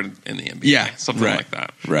point guard in the NBA. Yeah, something right, like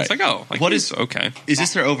that. right. It's like, oh, like What he's is- okay? Is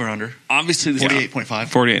this their over under? Obviously, this 48.5?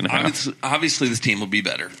 48 and a half. Obviously, this team will be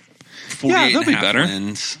better. 48 Yeah, they'll and a be half better.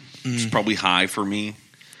 wins. It's probably high for me.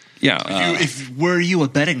 Yeah, If were you a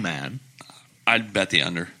betting man? I'd bet the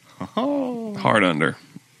under. hard under.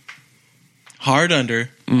 hard under.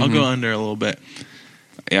 I'll go under a little bit.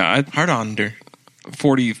 Yeah, Hard under.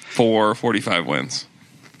 44, 45 wins.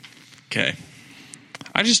 Okay.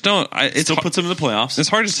 I just don't. It Still puts them in the playoffs. It's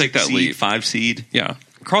hard to take that Seed, leap. 5 seed. Yeah,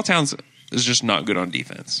 Karl Towns is just not good on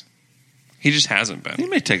defense. He just hasn't been. He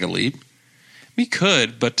may take a leap. He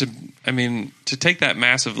could, but to take that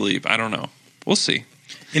massive leap, I don't know. We'll see.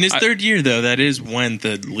 In his third year, though, that is when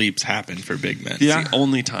the leaps happen for big men. Yeah. It's the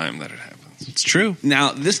only time that it happens. It's true.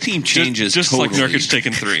 Now this team changes just totally. like Nurkic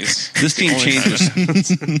taking threes. This team Only time changes.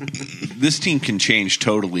 This team can change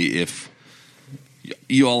totally if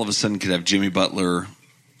you all of a sudden could have Jimmy Butler,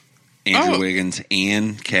 Andrew Wiggins,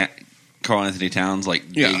 and Karl Anthony Towns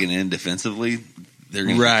digging in defensively. They're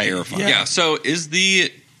going to be terrifying. Yeah. So is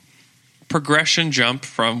the progression jump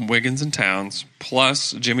from Wiggins and Towns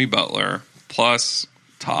plus Jimmy Butler plus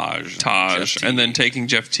Taj, and then taking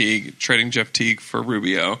Jeff Teague, trading Jeff Teague for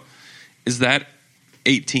Rubio, is that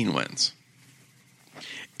 18 wins?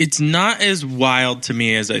 It's not as wild to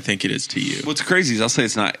me as I think it is to you. What's crazy is I'll say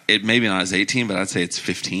it's not. It maybe not as 18, but I'd say it's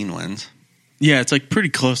 15 wins. Yeah, it's like pretty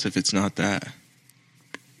close if it's not that.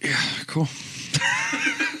 Yeah, cool.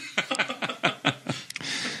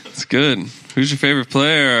 It's good. Who's your favorite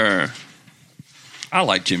player? I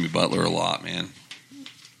like Jimmy Butler a lot, man.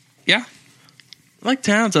 Yeah. I like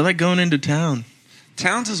Towns. I like going into town.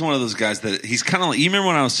 Towns is one of those guys that he's kind of like. You remember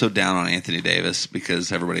when I was so down on Anthony Davis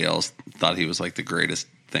because everybody else thought he was like the greatest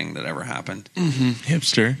thing that ever happened?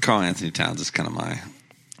 Hipster. Karl Anthony Towns is kind of my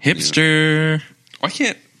Hipster. Why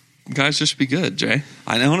can't guys just be good, Jay?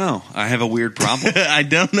 I don't know. I have a weird problem. I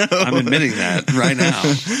don't know. I'm admitting that right now.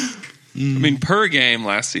 I mean, per game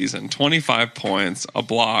last season, 25 points, a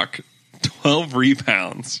block, 12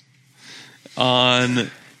 rebounds.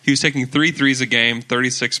 He was taking 3 threes a game,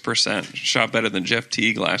 36%. Shot better than Jeff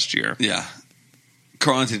Teague last year. Yeah.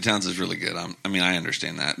 Karl Anthony Towns is really good. I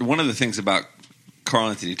understand that. One of the things about Karl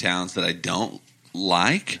Anthony Towns that I don't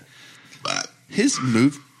like, his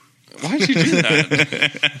move. Why'd you do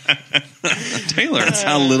that? Taylor. That's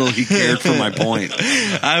how little he cared for my point.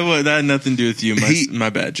 That had nothing to do with you. My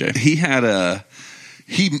bad, Jay.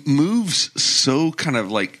 He moves so kind of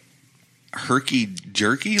like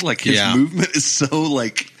herky-jerky. Like his movement is so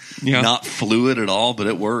not fluid at all, but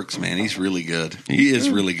it works, man. He's really good. He is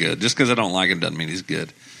really good. Just because I don't like him doesn't mean he's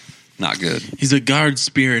good. Not good. He's a guard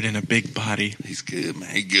spirit in a big body. He's good, man.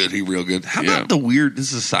 He's good. He real good. How about the weird,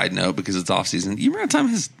 this is a side note because it's off season. You remember the time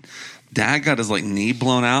his dad got his knee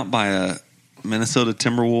blown out by a Minnesota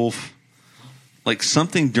Timberwolf? Like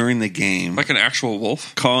something during the game. Like an actual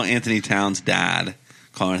wolf? Karl Anthony Towns' dad,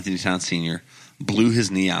 Karl Anthony Towns Sr., blew his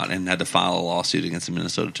knee out and had to file a lawsuit against the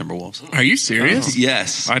Minnesota Timberwolves. Are you serious?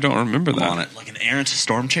 Yes. I don't remember that. On it. Like an errant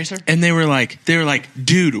storm chaser? And they were like,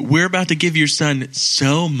 dude, we're about to give your son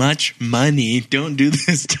so much money. Don't do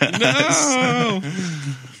this to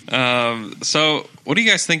us. So what do you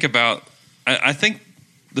guys think about, I think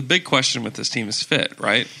the big question with this team is fit,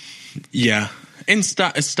 right? Yeah. And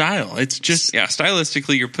style. It's just... Yeah,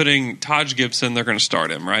 stylistically, you're putting Taj Gibson, they're going to start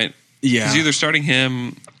him, right? Yeah. He's either starting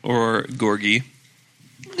him or Gorgie.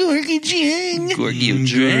 Gorgie Jang. Gorgie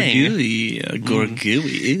Jang.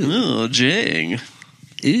 Gorgui. Oh, Jang.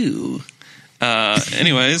 Ew.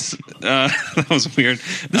 Anyways, that was weird.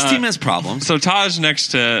 This team has problems. So Taj next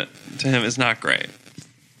to him is not great,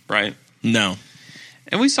 right? No.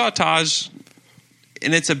 And we saw Taj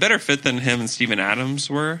and it's a better fit than him and Steven Adams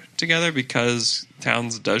were together because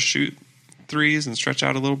Towns does shoot threes and stretch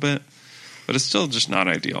out a little bit, but it's still just not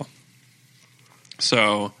ideal.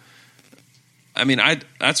 So, I mean,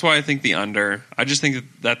 that's why I think the under. I just think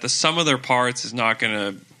that the sum of their parts is not going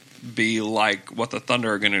to be like what the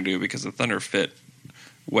Thunder are going to do because the Thunder fit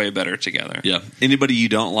way better together. Yeah. Anybody you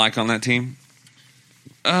don't like on that team?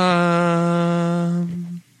 No,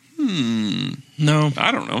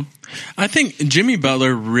 I don't know. I think Jimmy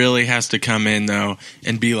Butler really has to come in though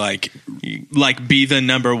and be like be the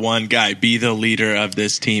number one guy, be the leader of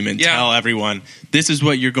this team, and tell everyone this is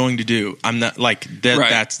what you're going to do. I'm not like that.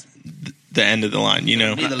 Right. That's the end of the line, you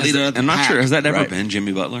know. I'm not sure. Has that ever been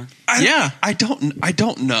Jimmy Butler? I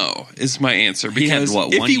don't know is my answer because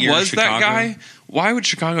if he was that guy, why would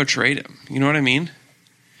Chicago trade him? You know what I mean?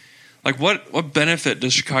 Like what benefit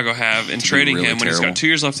does Chicago have in trading him when he's got 2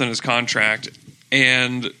 years left on his contract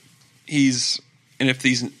and if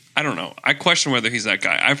these I don't know. I question whether he's that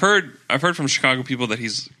guy. I've heard from Chicago people that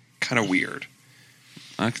he's kind of weird.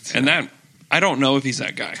 That I don't know if he's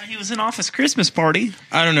that guy. He was in Office Christmas Party.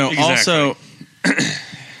 I don't know. Exactly.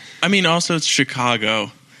 Also, it's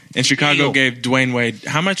Chicago. And Chicago gave Dwayne Wade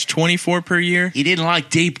how much? 24 per year? He didn't like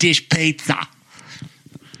deep dish pizza.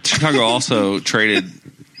 Chicago also traded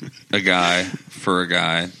a guy for a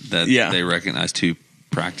guy that they recognized 2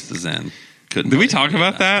 practices in. Did we talk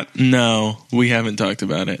about that? No, we haven't talked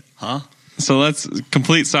about it. Huh? So let's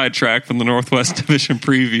complete sidetrack from the Northwest Division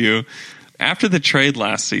preview. After the trade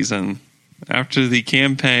last season, after the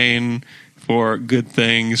campaign for Good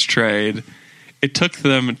Things trade, it took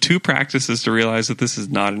them 2 practices to realize that this is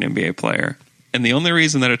not an NBA player. And the only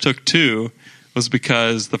reason that it took 2 was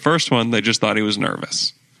because the first one, they just thought he was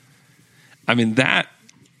nervous. I mean,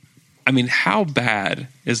 how bad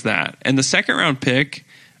is that? And the second round pick,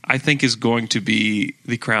 I think, is going to be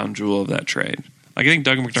the crown jewel of that trade. Like, I think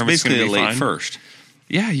Doug McDermott's going to be late fine. first.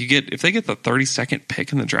 Yeah, if they get the 32nd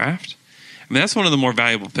pick in the draft, I mean, that's one of the more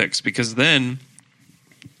valuable picks because then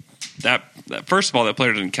that first of all, that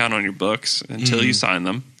player doesn't count on your books until you sign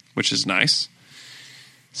them, which is nice.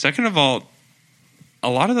 Second of all, a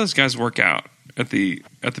lot of those guys work out at the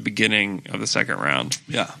beginning of the second round.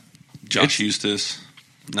 Yeah. Josh Eustace.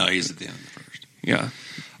 No, he's at the end of the first. Yeah.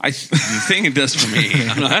 The thing it does for me.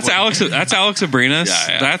 That's Alex Abrinas.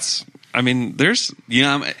 Yeah. That's, I mean,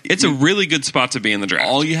 it's a really good spot to be in the draft.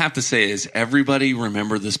 All you have to say is everybody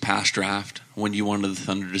remember this past draft when you wanted the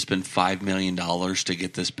Thunder to spend $5 million to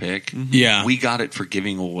get this pick. Mm-hmm. Yeah. We got it for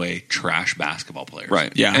giving away trash basketball players.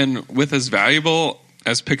 Right. Yeah. And with as valuable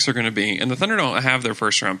as picks are going to be, and the Thunder don't have their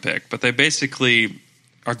first round pick, but they basically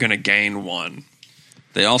are going to gain one.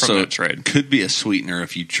 They also that trade. Could be a sweetener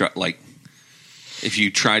if you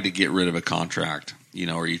tried to get rid of a contract,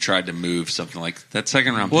 or you tried to move something like that.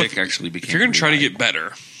 Second round pick actually became. If you're going to try to get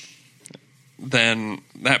better, then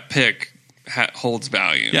that pick holds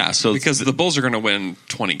value. Yeah, so because the Bulls are going to win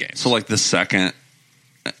 20 games. So like the second,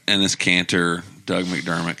 Enes Kanter, Doug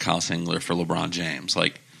McDermott, Kyle Singler for LeBron James,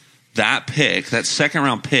 like. That pick, that second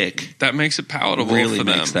round pick, that makes it palatable really for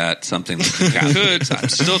them. Makes that something that could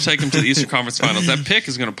still take them to the Eastern Conference Finals. That pick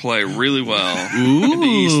is going to play really well in the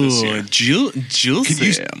East this year. Could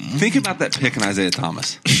you think about that pick and Isaiah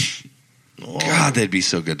Thomas? God, they'd be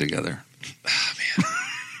so good together. Oh,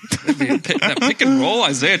 man. That pick and roll,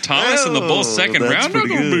 Isaiah Thomas in the Bulls' second round.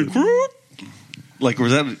 Like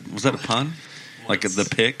was that a pun? Like the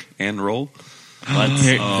pick and roll?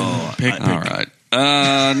 Pick. All right.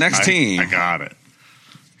 Next team. I got it.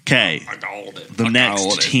 Okay. The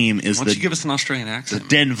next team is Why don't you give us an Australian accent? The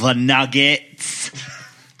Denver Nuggets.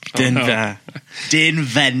 Denver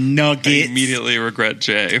Nuggets. I immediately regret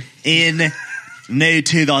Jay. New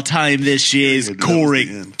to the team this year is Tory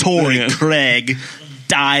Craig,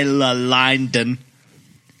 Dyla Lyndon,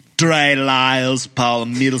 Dre Lyles, Paul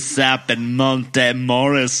Millsap, and Monte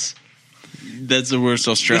Morris. That's the worst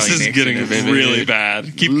Australian. This is getting really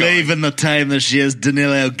bad. Keep leaving the team this year is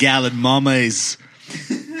Danilo Gallinari,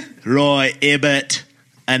 Roy Hibbert,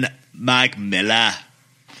 and Mike Miller.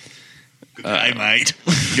 Good day, mate.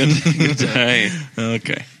 Good day.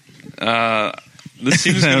 Okay. This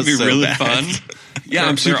team is going to be really fun. Yeah,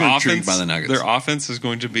 I'm super intrigued by the Nuggets. Their offense is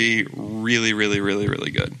going to be really, really, really,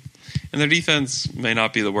 really good. And their defense may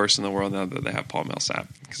not be the worst in the world now that they have Paul Millsap,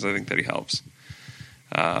 because I think that he helps.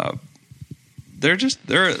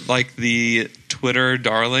 They're like the Twitter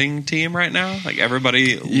darling team right now. Like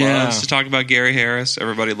everybody loves to talk about Gary Harris.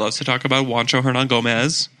 Everybody loves to talk about Juancho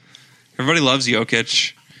Hernan-Gomez. Everybody loves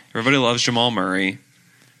Jokic. Everybody loves Jamal Murray.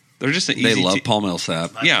 They're just an easy They love Paul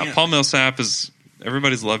Millsap. Yeah, Paul Millsap is.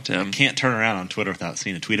 Everybody's loved him. Can't turn around on Twitter without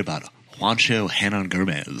seeing a tweet about Juancho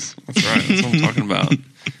Hernan-Gomez. That's right. That's what I'm talking about.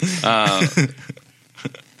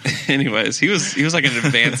 Anyways, he was like an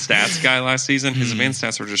advanced stats guy last season. His advanced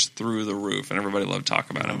stats were just through the roof, and everybody loved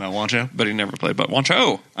talking about him. About Juancho? But he never played. But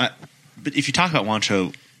Juancho. But if you talk about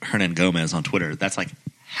Juancho Hernan-Gomez on Twitter, that's like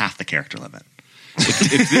half the character limit.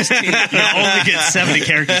 If this team, you only get 70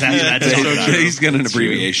 characters after that. He's got an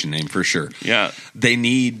abbreviation name for sure. Yeah. They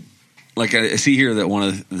need, like I see here that one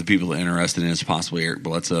of the people interested in is possibly Eric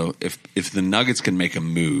Bledsoe. If the Nuggets can make a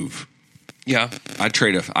move, Yeah. I'd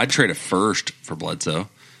trade a first for Bledsoe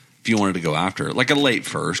if you wanted to go after it, like a late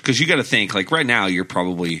first, because you got to think like right now you're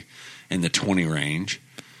probably in the 20 range.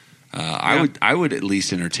 I would at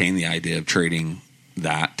least entertain the idea of trading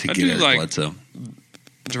that to get Eric Bledsoe.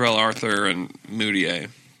 Jarrell Arthur and Moutier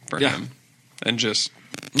for him, and just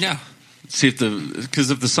see if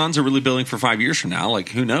the Suns are really building for 5 years from now. Like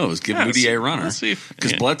who knows? Give Moutier a runner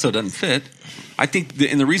because Bledsoe doesn't fit. I think,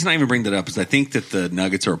 and the reason I even bring that up is I think that the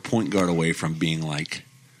Nuggets are a point guard away from being like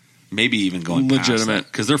maybe even going legitimate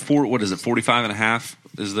because they're 45.5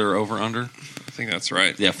 is their over under. I think that's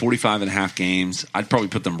right. Yeah, 45.5 games. I'd probably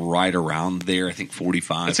put them right around there. I think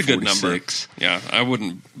 45. That's a good number. Yeah, I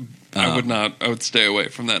wouldn't. I would not. I would stay away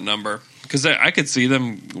from that number because I could see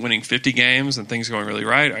them winning 50 games and things going really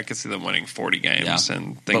right. I could see them winning 40 games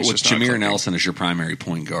and things. But with just Jameer Nelson as your primary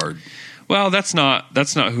point guard, well, that's not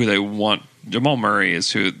who they want. Jamal Murray is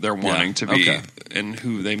who they're wanting to be, and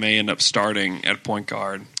who they may end up starting at point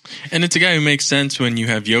guard. And it's a guy who makes sense when you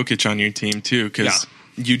have Jokic on your team too, because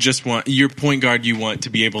you just want your point guard. You want to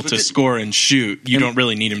be able to score and shoot. You don't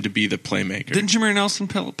really need him to be the playmaker. Didn't Jameer Nelson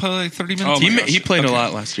play 30 minutes? Oh, he played a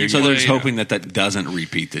lot last year. So they're just hoping that doesn't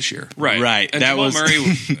repeat this year. Right. And Jamal Murray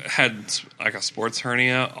had like a sports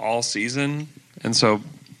hernia all season, and so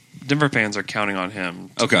Denver fans are counting on him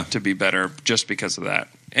to be better just because of that.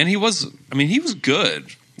 And he was good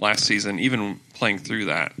last season, even playing through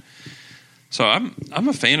that. So I'm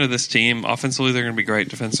a fan of this team. Offensively, they're going to be great.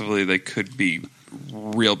 Defensively, they could be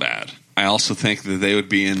real bad. I also think that they would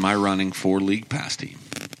be in my running for league pass team.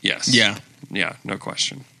 Yes. Yeah, no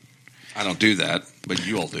question. I don't do that, but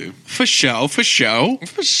you all do. For show. Something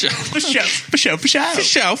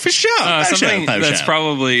that's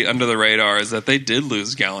probably under the radar is that they did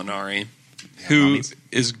lose Gallinari, who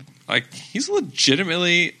is like he's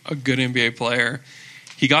legitimately a good NBA player.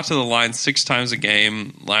 He got to the line 6 times a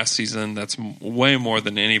game last season. That's way more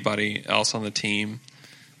than anybody else on the team.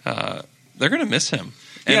 They're going to miss him.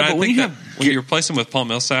 And I think when you replace him with Paul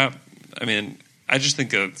Millsap, I mean, I just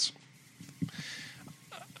think that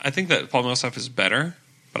Paul Millsap is better,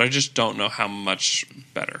 but I just don't know how much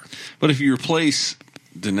better. But if you replace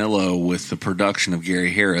Danilo with the production of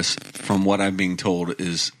Gary Harris, from what I'm being told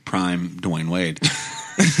is prime Dwayne Wade.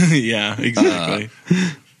 Yeah, exactly.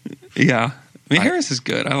 Yeah. I mean, Harris is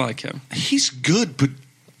good. I like him. He's good, but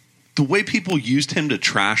the way people used him to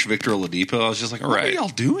trash Victor Oladipo, I was just like, what are y'all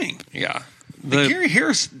doing? Yeah. Gary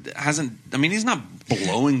Harris hasn't, I mean, he's not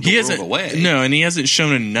blowing the world away. No, and he hasn't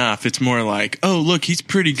shown enough. It's more like, oh, look, he's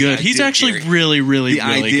pretty good. He's actually really, really, really good.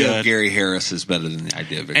 The idea of Gary Harris is better than the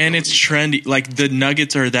idea of Victor And it's trendy. Like, the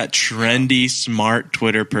Nuggets are that trendy, smart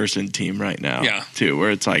Twitter person team right now, too,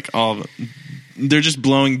 where it's like they're just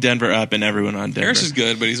blowing Denver up and everyone on Denver. Harris is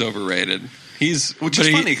good, but he's overrated. Which is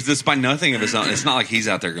funny because it's by nothing of his own. It's not like he's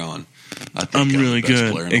out there going, I think I'm really the best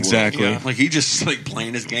good. player in the Exactly. world. Like he just like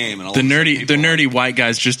playing his game. And all the nerdy white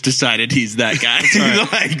guys just decided he's that guy.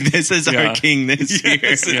 Like this is our king this year.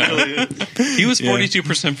 He was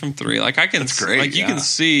 42% from 3. Like That's great. Like you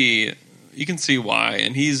can see why.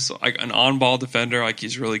 And he's like an on-ball defender. Like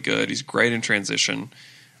he's really good. He's great in transition.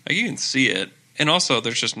 Like you can see it. And also,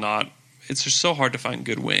 there's just not. It's just so hard to find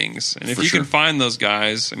good wings. And if you can find those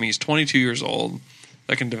guys, I mean, he's 22 years old,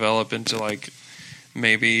 that can develop into like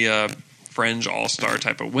maybe a fringe all-star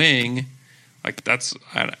type of wing. Like that's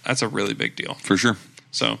a really big deal for sure.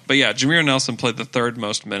 So, but yeah, Jameer Nelson played the 3rd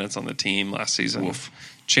most minutes on the team last season. Oof.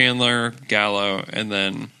 Chandler, Gallo, and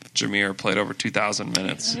then Jameer played over 2,000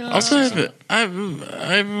 minutes. Also, I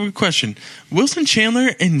have a question. Wilson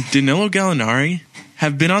Chandler and Danilo Gallinari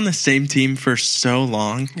have been on the same team for so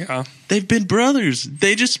long. Yeah. They've been brothers.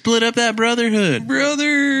 They just split up that brotherhood.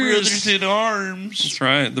 Brothers in arms. That's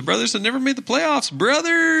right. The brothers that never made the playoffs.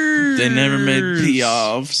 Brothers. They never made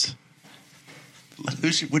playoffs.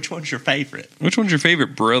 Which one's your favorite? Which one's your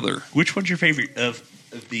favorite brother? Which one's your favorite of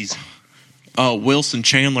these? Oh, Wilson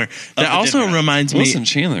Chandler. That also reminds me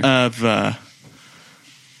of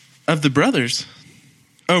the brothers.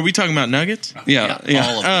 Oh, are we talking about Nuggets? Yeah.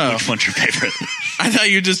 All of them. Which one's your favorite? I thought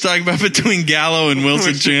you were just talking about between Gallo and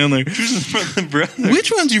Wilson Chandler.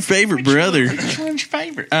 Which one's your favorite brother? Which one's your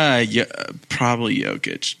favorite? Probably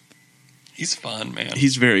Jokic. He's fun, man.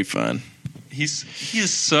 He's very fun. He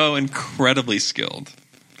is so incredibly skilled.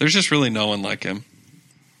 There's just really no one like him.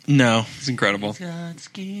 No, he's incredible. He's got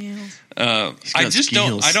skills.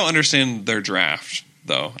 I don't understand their draft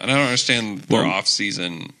though, and I don't understand their off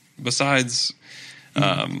season. Besides,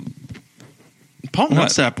 Paul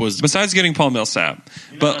Millsap was besides getting Paul Millsap,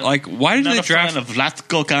 but like, why did they draft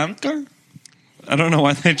Vlatko Kanter? I don't know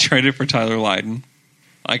why they traded for Tyler Lydon,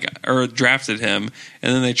 or drafted him,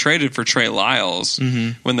 and then they traded for Trey Lyles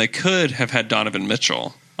when they could have had Donovan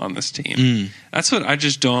Mitchell on this team. That's what I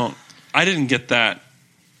just don't. I didn't get that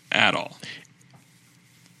at all.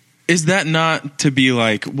 Is that not to be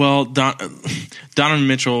like, well, Donovan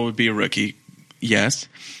Mitchell would be a rookie, yes.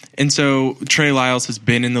 And so Trey Lyles has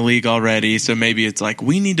been in the league already, so maybe it's like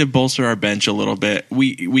we need to bolster our bench a little bit.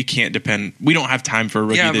 We can't depend. We don't have time for a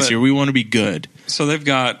rookie this year. We want to be good. So they've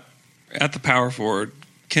got at the power forward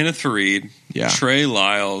Kenneth Faried, Trey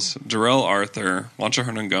Lyles, Darrell Arthur, Juancho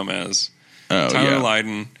Hernan-Gomez, Tyler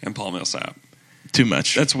Lydon, and Paul Millsap. Too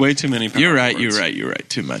much. That's way too many. You're right.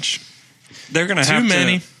 Too much. They're gonna have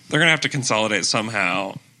many. They're gonna have to consolidate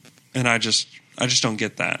somehow, and I just don't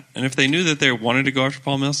get that. And if they knew that they wanted to go after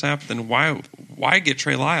Paul Millsap, then why get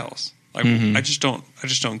Trey Lyles? Like I just don't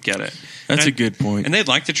get it. That's a good point. And they'd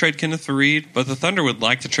like to trade Kenneth Faried, but the Thunder would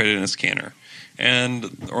like to trade Enes Kanter,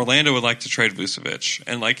 and Orlando would like to trade Vucevic.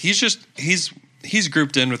 And like he's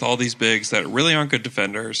grouped in with all these bigs that really aren't good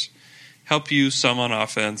defenders. Help you some on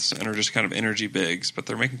offense and are just kind of energy bigs, but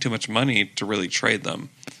they're making too much money to really trade them.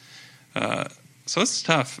 So it's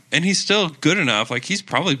tough. And he's still good enough. Like he's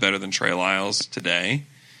probably better than Trey Lyles today,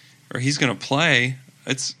 or he's going to play.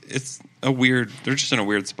 It's a weird. They're just in a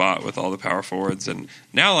weird spot with all the power forwards. And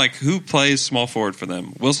now, like, who plays small forward for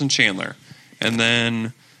them? Wilson Chandler, and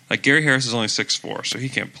then like Gary Harris is only 6'4", so he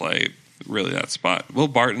can't play really that spot. Will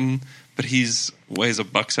Barton. But weighs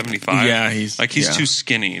 $175. Yeah, he's too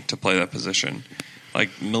skinny to play that position. Like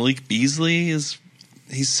Malik Beasley he's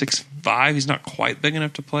 6'5". He's not quite big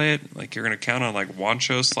enough to play it. Like you're going to count on like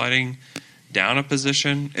Juancho sliding down a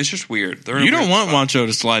position. It's just weird. You don't want Juancho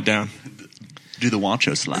to slide down. Do the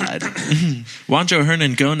Juancho slide. Juancho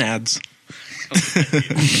Hernan gonads.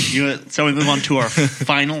 So we move on to our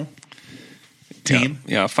final team.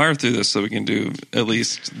 Yeah, fire through this so we can do at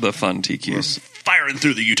least the fun TQs. Firing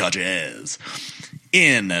through the Utah Jazz.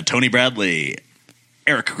 In Tony Bradley,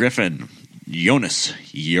 Eric Griffin, Jonas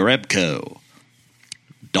Jerebko,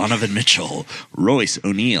 Donovan Mitchell, Royce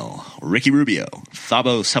O'Neal, Ricky Rubio,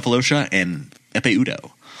 Thabo Cephalosha, and Epe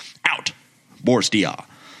Udo. Out. Boris Diaw,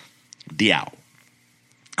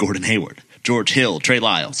 Gordon Hayward, George Hill, Trey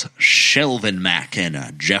Lyles, Shelvin Mack,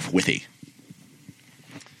 and Jeff Withey.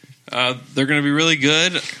 They're going to be really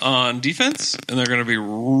good on defense, and they're going to be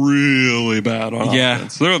really bad on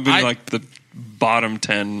offense. They're going to be like the bottom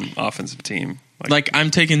 10 offensive team. Like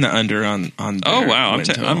I'm taking the under on oh, wow.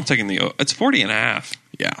 I'm taking the over. It's 40.5.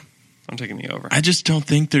 Yeah. I'm taking the over. I just don't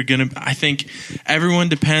think they're going to – I think everyone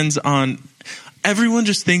depends on – everyone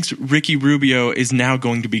just thinks Ricky Rubio is now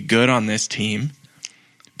going to be good on this team.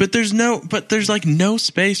 But there's like no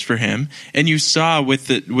space for him, and you saw with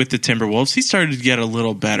the Timberwolves, he started to get a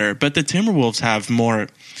little better. But the Timberwolves have more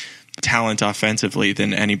talent offensively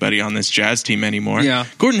than anybody on this Jazz team anymore. Yeah,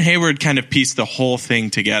 Gordon Hayward kind of pieced the whole thing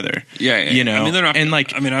together. Yeah. You know, I mean, they're not. And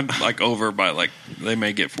like, I mean, I'm like over by like they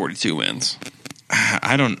may get 42 wins.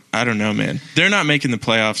 I don't know, man. They're not making the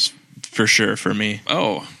playoffs for sure for me.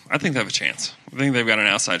 Oh, I think they have a chance. I think they've got an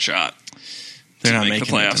outside shot. They're not make making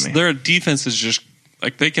the playoffs. It to me. Their defense is just.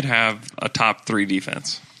 Like, they could have a top 3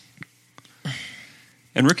 defense.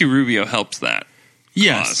 And Ricky Rubio helps that.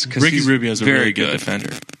 Yes, Ricky Rubio is a very good defender.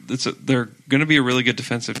 They're going to be a really good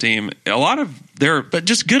defensive team. But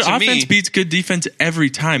just good offense beats good defense every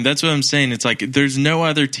time. That's what I'm saying. It's like there's no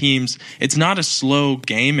other teams. It's not a slow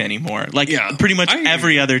game anymore. Like pretty much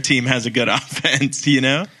every other team has a good offense, you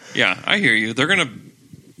know? Yeah, I hear you. They're going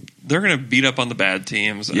to beat up on the bad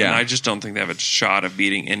teams, and I just don't think they have a shot of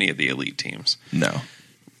beating any of the elite teams. No.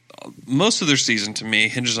 Most of their season, to me,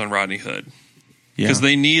 hinges on Rodney Hood. Because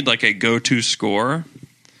they need, like, a go-to scorer.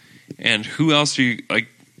 And who else do you... Like,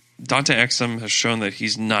 Dante Exum has shown that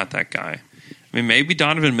he's not that guy. I mean, maybe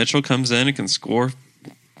Donovan Mitchell comes in and can score,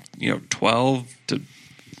 12 to...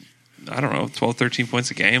 I don't know, 12, 13 points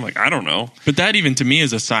a game. Like, I don't know. But that even to me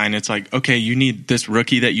is a sign. It's like, okay, you need this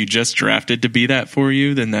rookie that you just drafted to be that for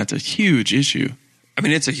you, then that's a huge issue. I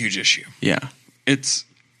mean, it's a huge issue. Yeah. It's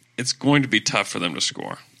going to be tough for them to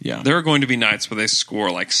score. Yeah. There are going to be nights where they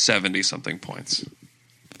score like 70-something points.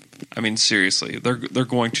 I mean, seriously, they're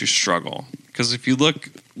going to struggle. Because if you look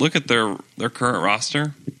at their current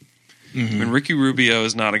roster, I mean, Ricky Rubio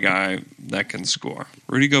is not a guy that can score.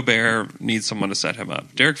 Rudy Gobert needs someone to set him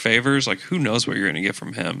up. Derek Favors, like, who knows what you're going to get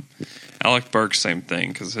from him? Alec Burks, same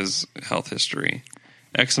thing, because his health history.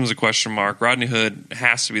 Exum's a question mark. Rodney Hood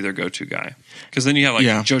has to be their go-to guy. Because then you have,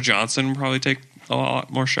 like, Joe Johnson will probably take a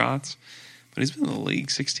lot more shots. But he's been in the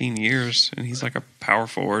league 16 years, and he's like a power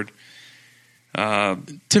forward.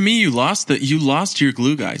 To me, you lost your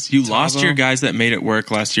glue guys. You lost your guys that made it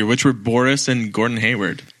work last year, which were Boris and Gordon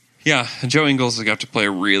Hayward. Yeah, and Joe Ingles has got to play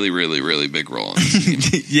a really, really, really big role in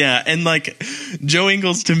this team. Yeah, and like Joe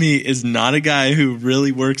Ingles to me is not a guy who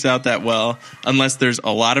really works out that well unless there's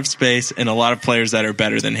a lot of space and a lot of players that are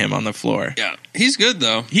better than him on the floor. Yeah, he's good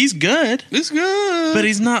though. He's good. He's good, but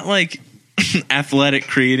he's not like athletic,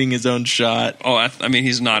 creating his own shot. Oh, I mean,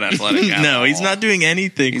 he's not athletic. At No, all. he's not doing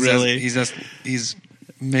anything really. He's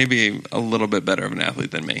maybe a little bit better of an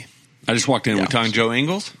athlete than me. I just walked in. We're talking Joe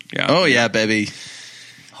Ingles. Yeah. Oh yeah, baby.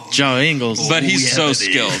 Joe Ingles. But he's so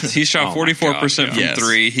skilled. He shot 44% from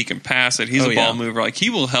three. He can pass it. He's a ball mover. Like, he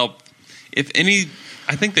will help. If any,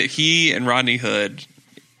 I think that he and Rodney Hood,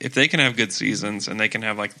 if they can have good seasons and they can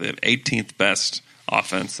have like the 18th best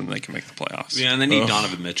offense, then they can make the playoffs. Yeah, and they need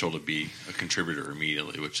Donovan Mitchell to be a contributor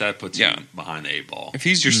immediately, which that puts him behind the 8-ball. If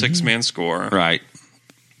he's your six-man scorer. Right.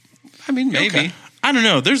 I mean, maybe. Okay. I don't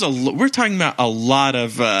know. We're talking about a lot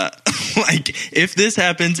of like if this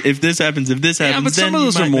happens, if this happens, if this happens. Yeah, but some of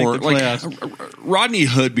those are more like playoffs. Rodney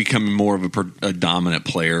Hood becoming more of a dominant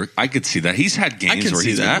player. I could see that. He's had games where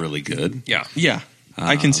he's been really good. Yeah. Yeah.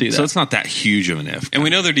 I can see that. So it's not that huge of an if. And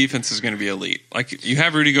we know their defense is going to be elite. Like, you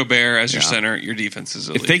have Rudy Gobert as your center, your defense is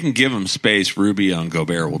elite. If they can give him space, Rubio and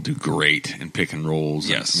Gobert will do great in pick and rolls.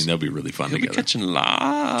 Yes. I mean, they'll be really fun He'll together. be catching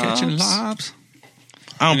lobs.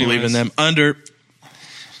 I don't believe in them. Under.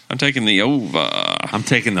 I'm taking the over. I'm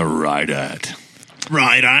taking the right at.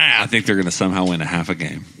 Right at. I think they're going to somehow win a half a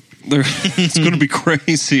game. It's going to be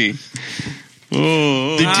crazy.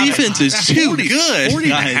 Oh, the defense is too good.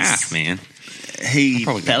 40 and a half, man. Hey,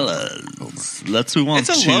 fellas, let's move on.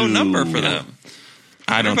 It's a low number for them.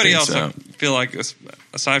 I don't Everybody think else, so. I feel like,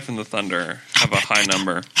 aside from the Thunder, have a high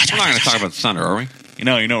number. We're not going to talk about the Thunder, are we? You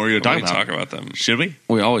know what we're going to We talk about. talk about them. Should we?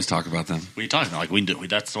 We always talk about them. What are you talking about? Like we do.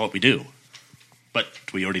 That's what we do. But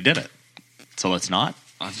we already did it. So let's not.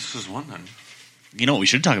 I just was wondering. You know what we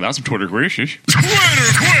should talk about? Some Twitter questions.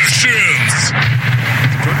 Twitter questions.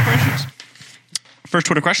 First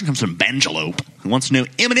Twitter question comes from Bangelope, who wants to know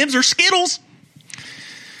M&M's or Skittles?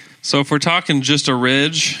 So if we're talking just a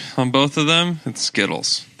ridge on both of them, it's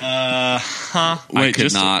Skittles. I Wait, could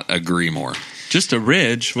just not agree more. Just a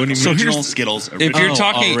ridge. What do you mean? Original Skittles. If you're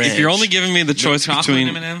talking, a if you're ridge. only giving me the choice between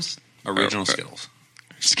M&M's, original Skittles.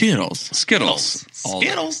 Skittles. Skittles.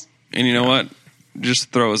 And you know what?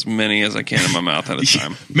 Just throw as many as I can in my mouth at a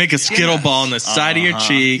time. Make a Skittle ball on the side of your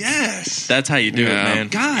cheek. Yes. That's how you do it, man.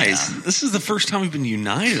 Guys, this is the first time we've been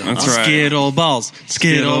united on That's this. right. Skittle balls.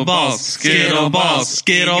 Skittle balls. Skittle balls.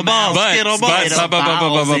 Skittle balls. Skittle balls.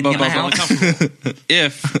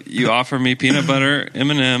 If you offer me peanut butter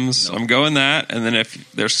M&Ms, I'm going that. And then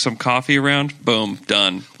if there's some coffee around, boom,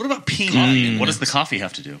 done. What about peanut? What does the coffee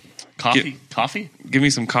have to do? Coffee? Coffee? Give me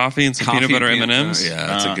some coffee and some Coffee peanut butter and M&Ms. Yeah,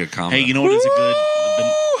 that's a good combo. Hey, you know what is a good?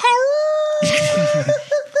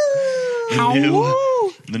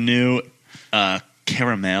 The new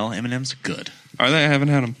caramel M&M's good. Are they? I haven't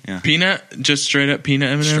had them. Yeah. Peanut, just straight up peanut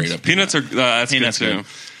M&Ms. Straight up Peanuts are that's Peanuts good too. good.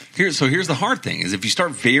 Here's the hard thing is if you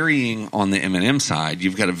start varying on the M&M side,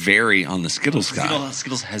 you've got to vary on the Skittles side.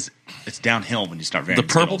 Skittles has it's downhill when you start The varying.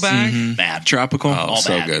 purple Skittles. bag? Bad. Tropical. Oh,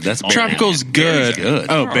 so bad. good. That's All berry. bad. Tropical's good. Berry's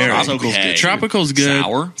good. Oh, berry. Tropical's okay. Tropical's good.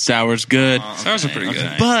 Sour? Sour's good. Sours are pretty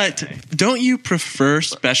good. But don't you prefer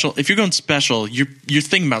special? If you're going special, you're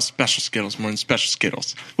thinking about special Skittles more than special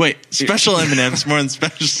Skittles. Wait, special M&Ms more than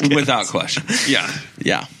special Skittles. Without question. Yeah,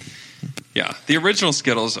 Yeah. yeah. The original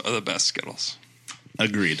Skittles are the best Skittles.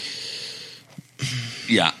 Agreed.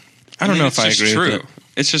 Yeah. I don't know it's if I just agree true. with it.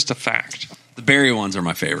 It's just a fact. The berry ones are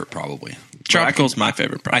my favorite, probably. Tropical's my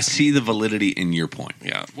favorite. I see the validity in your point.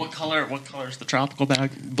 Yeah, What color is the tropical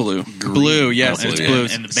bag? blue. Blue, yes, Blue, it's yeah. blue.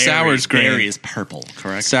 And the berry, Sour's green. Berry is purple,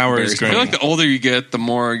 correct? Sour is Berry's green. I feel like the older you get, the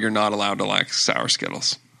more you're not allowed to like sour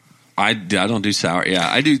Skittles. I don't do sour. Yeah,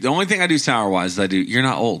 I do. The only thing I do sour wise is I do. You're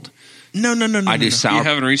not old. No. I do sour. You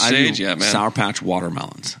haven't reached I do age yet, man. Sour Patch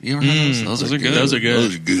watermelons. You ever had those? those are good. Those are good.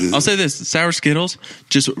 Those are good. I'll say this: sour Skittles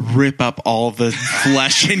just rip up all the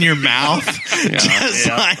flesh in your mouth. Just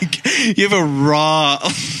like you have a raw,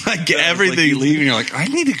 like everything. Like you leave and you're like, I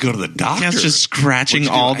need to go to the doctor. Yeah, it's just scratching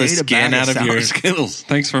What'd you do? all I the ate a skin bag out of sour your. Skittles.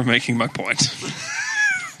 Thanks for making my point.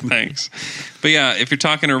 Thanks. But yeah, if you're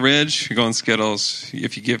talking a ridge, you're going Skittles.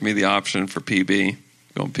 If you give me the option for PB,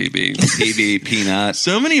 Going PB. PB, peanut.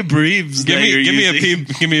 So many breves. Give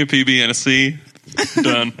me a PB and a C.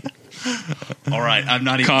 Done. All right, I'm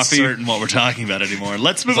not even Coffee. certain what we're talking about anymore.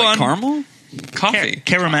 Let's move Like on. caramel? Coffee.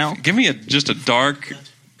 Caramel. Give me just a dark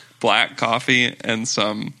black coffee and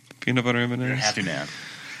some peanut butter M&Ms. Happy man.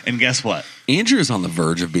 And guess what? Andrew's on the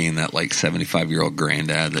verge of being that like 75-year-old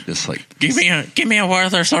granddad that just like Give me a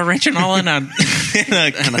Werther's original and a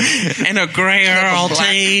Grey Earl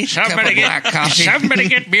tea. Somebody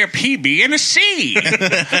get me a PB and a C.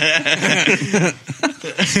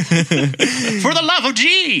 For the love of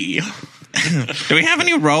G. Do we have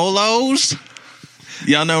any Rolos?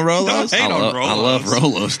 Y'all know Rolos? Hey, I love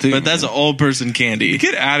Rolos too. But that's an old person candy.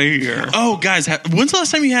 Get out of here. Oh, guys, when's the last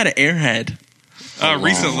time you had an Airhead?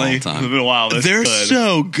 Recently. It's been a while. That's They're good.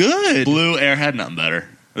 so good. Blue Airhead, nothing better.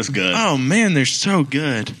 That's good. Oh man, they're so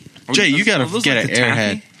good. Jay, you gotta get like an the taffy?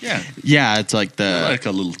 Airhead. Yeah. Yeah, it's like the Like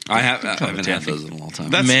a little. I haven't had those in a long time.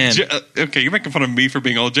 That's Man. Okay, you're making fun of me for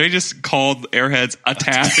being old. Jay just called Airheads a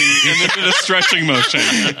taffy and then did a stretching motion.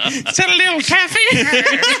 Is that a little taffy?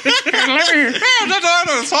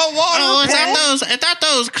 Salt water. Oh, is that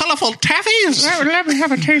those colorful taffies? Let me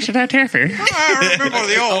have a taste of that taffy. I remember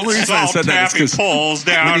the old only reason I salt said that is taffy 'cause pulls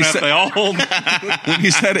down you at said- the old. When you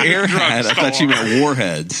said Airhead, I thought you meant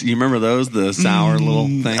Warheads. You remember those? The sour little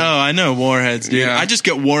thing? Oh, I know Warheads, dude. Yeah. I just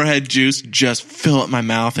get Warhead juice, just fill up my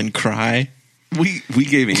mouth and cry. We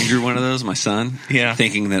gave Andrew one of those, my son. Yeah.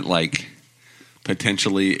 Thinking that like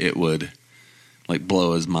potentially it would like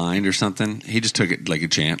blow his mind or something. He just took it like a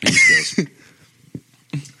champ. He just goes,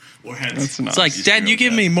 That's not. It's like, Dad, you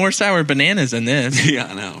give me more sour bananas than this. yeah,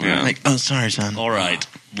 I know. Yeah. Right? Like, oh, sorry, son. All right.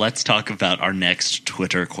 Let's talk about our next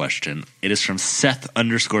Twitter question. It is from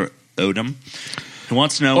Seth_Odom, who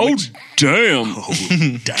wants to know.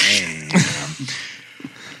 damn. Dang.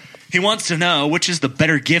 He wants to know which is the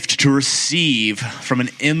better gift to receive from an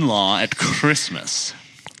in-law at Christmas: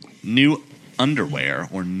 new underwear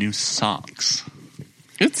or new socks?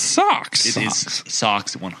 It's socks. It is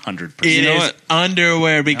socks 100%. It know is what?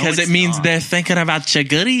 underwear because it's it means not. they're thinking about your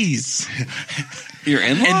goodies. Your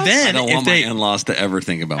in-laws? And then I don't if want they- my in-laws to ever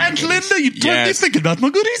think about my goodies. you Yes. thinking about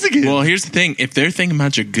my goodies again. Well, here's the thing. If they're thinking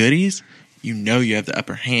about your goodies, you know you have the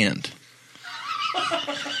upper hand.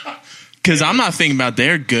 Because I'm not thinking about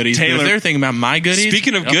their goodies. But Taylor- if they're thinking about my goodies.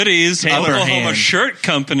 Speaking of goodies, Taylor Oklahoma hand. Shirt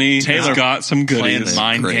Company Taylor has got some playing goodies.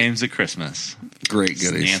 mind Great. games at Christmas. Great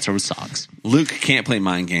The goodies. answer was socks. Luke can't play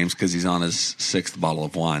mind games because he's on his 6th bottle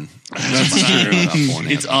of wine. That's true.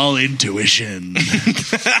 It's all intuition.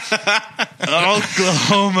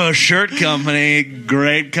 Oklahoma Shirt Company,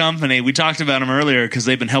 great company. We talked about them earlier because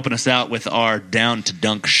they've been helping us out with our Down to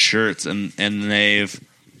Dunk shirts, and they've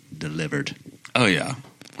delivered. Oh, yeah.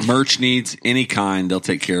 Merch needs any kind, they'll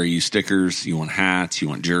take care of you. Stickers, you want hats, you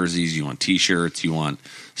want jerseys, you want T-shirts, you want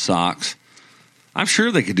socks. I'm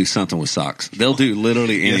sure they could do something with socks. They'll do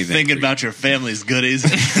literally anything. You're thinking about your family's goodies.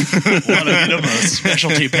 Want to get them a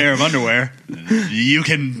specialty pair of underwear? You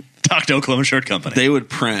can talk to Oklahoma Shirt Company. They would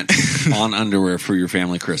print on underwear for your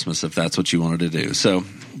family Christmas if that's what you wanted to do. So,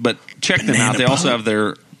 but check them out. They also have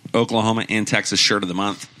their Oklahoma and Texas shirt of the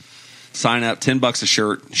month. Sign up, $10 a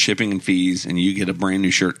shirt, shipping and fees, and you get a brand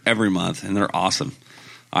new shirt every month, and they're awesome.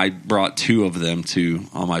 I brought 2 of them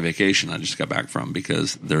on my vacation I just got back from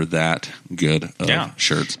because they're that good of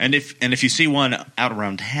shirts. And if you see one out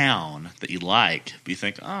around town that you like, but you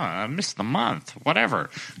think, oh, I missed the month, whatever.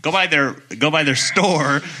 Go by their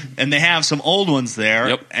store, and they have some old ones there.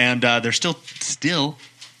 Yep. And they're still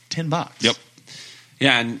 $10. Yep.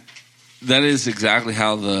 Yeah, and that is exactly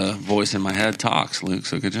how the voice in my head talks, Luke.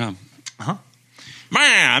 So good job.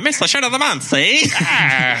 Man, I missed the shirt of the month, see?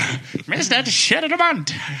 Missed that shit of the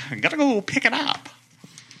month. Gotta go pick it up.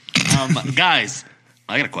 Guys,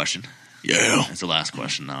 I got a question. Yeah. It's the last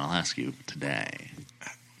question that I'll ask you today.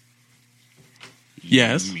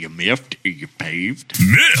 Yes. You miffed or you paved?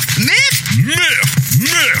 Miffed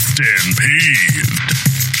and peeved.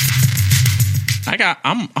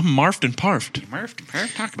 I'm marfed and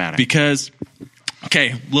parfed. Talk about it. Because,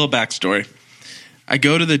 okay, little backstory. I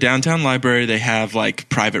go to the downtown library. They have like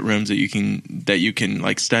private rooms that you can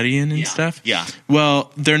like study in and stuff. Yeah.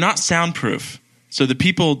 Well, they're not soundproof. So the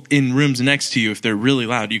people in rooms next to you, if they're really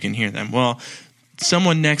loud, you can hear them. Well,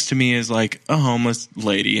 someone next to me is like a homeless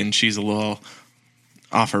lady, and she's a little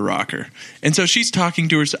off her rocker. And so she's talking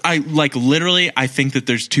to her. I think that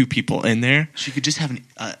there's 2 people in there. She could just have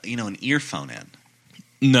an earphone in.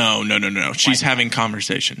 No. She's having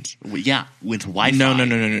conversations. Well, yeah, with Wi-Fi.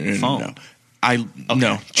 No. Phone.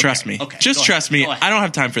 No, trust me. Okay, Just go trust ahead. me. Go ahead. I don't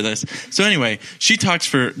have time for this. So anyway, she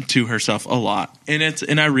talks to herself a lot,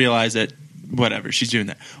 and I realize that whatever, she's doing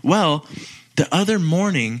that. Well, The other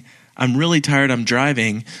morning, I'm really tired. I'm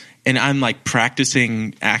driving. And I'm like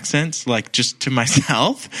practicing accents, like just to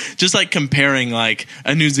myself, just like comparing like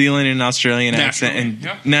a New Zealand and Australian accent and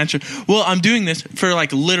natural. Well, I'm doing this for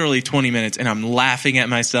like literally 20 minutes and I'm laughing at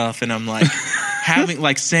myself and I'm like having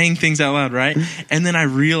like saying things out loud. Right. And then I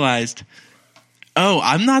realized, oh,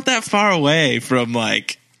 I'm not that far away from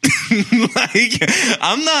like,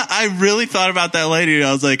 I really thought about that lady and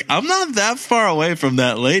I was like, I'm not that far away from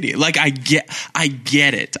that lady. Like I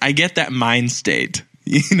get it. I get that mind state.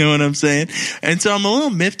 You know what I'm saying? And so I'm a little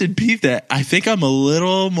miffed and peeved that I think I'm a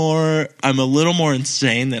little more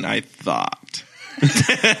insane than I thought.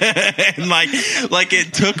 And like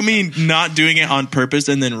it took me not doing it on purpose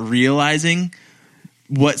and then realizing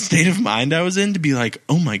what state of mind I was in to be like,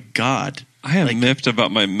 oh my God. I am miffed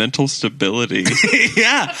about my mental stability.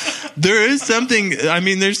 Yeah. There is something, I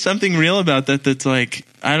mean, there's something real about that that's like,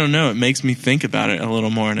 I don't know, it makes me think about it a little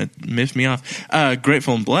more and it miffed me off.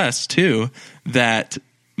 Grateful and blessed, too, that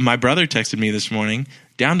my brother texted me this morning.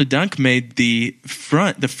 Down to Dunk made the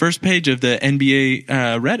first page of the NBA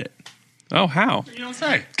Reddit. Oh, how? What you don't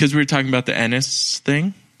say? Because we were talking about the Ennis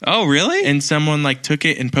thing. Oh, really? And someone like took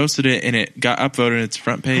it and posted it, and it got upvoted. And it's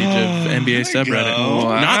front page of NBA subreddit.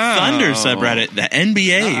 Wow. Not Thunder subreddit, the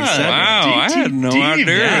NBA subreddit. Wow, I had no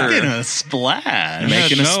idea. Making a splash.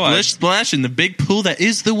 Making a splash in the big pool that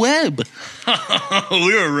is the web.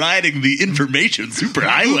 We were riding the information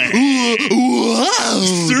superhighway.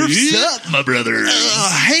 Whoa, Surf's up, my brother.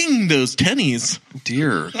 Hang those tennies.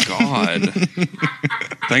 Dear God.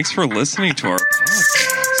 Thanks for listening to our podcast.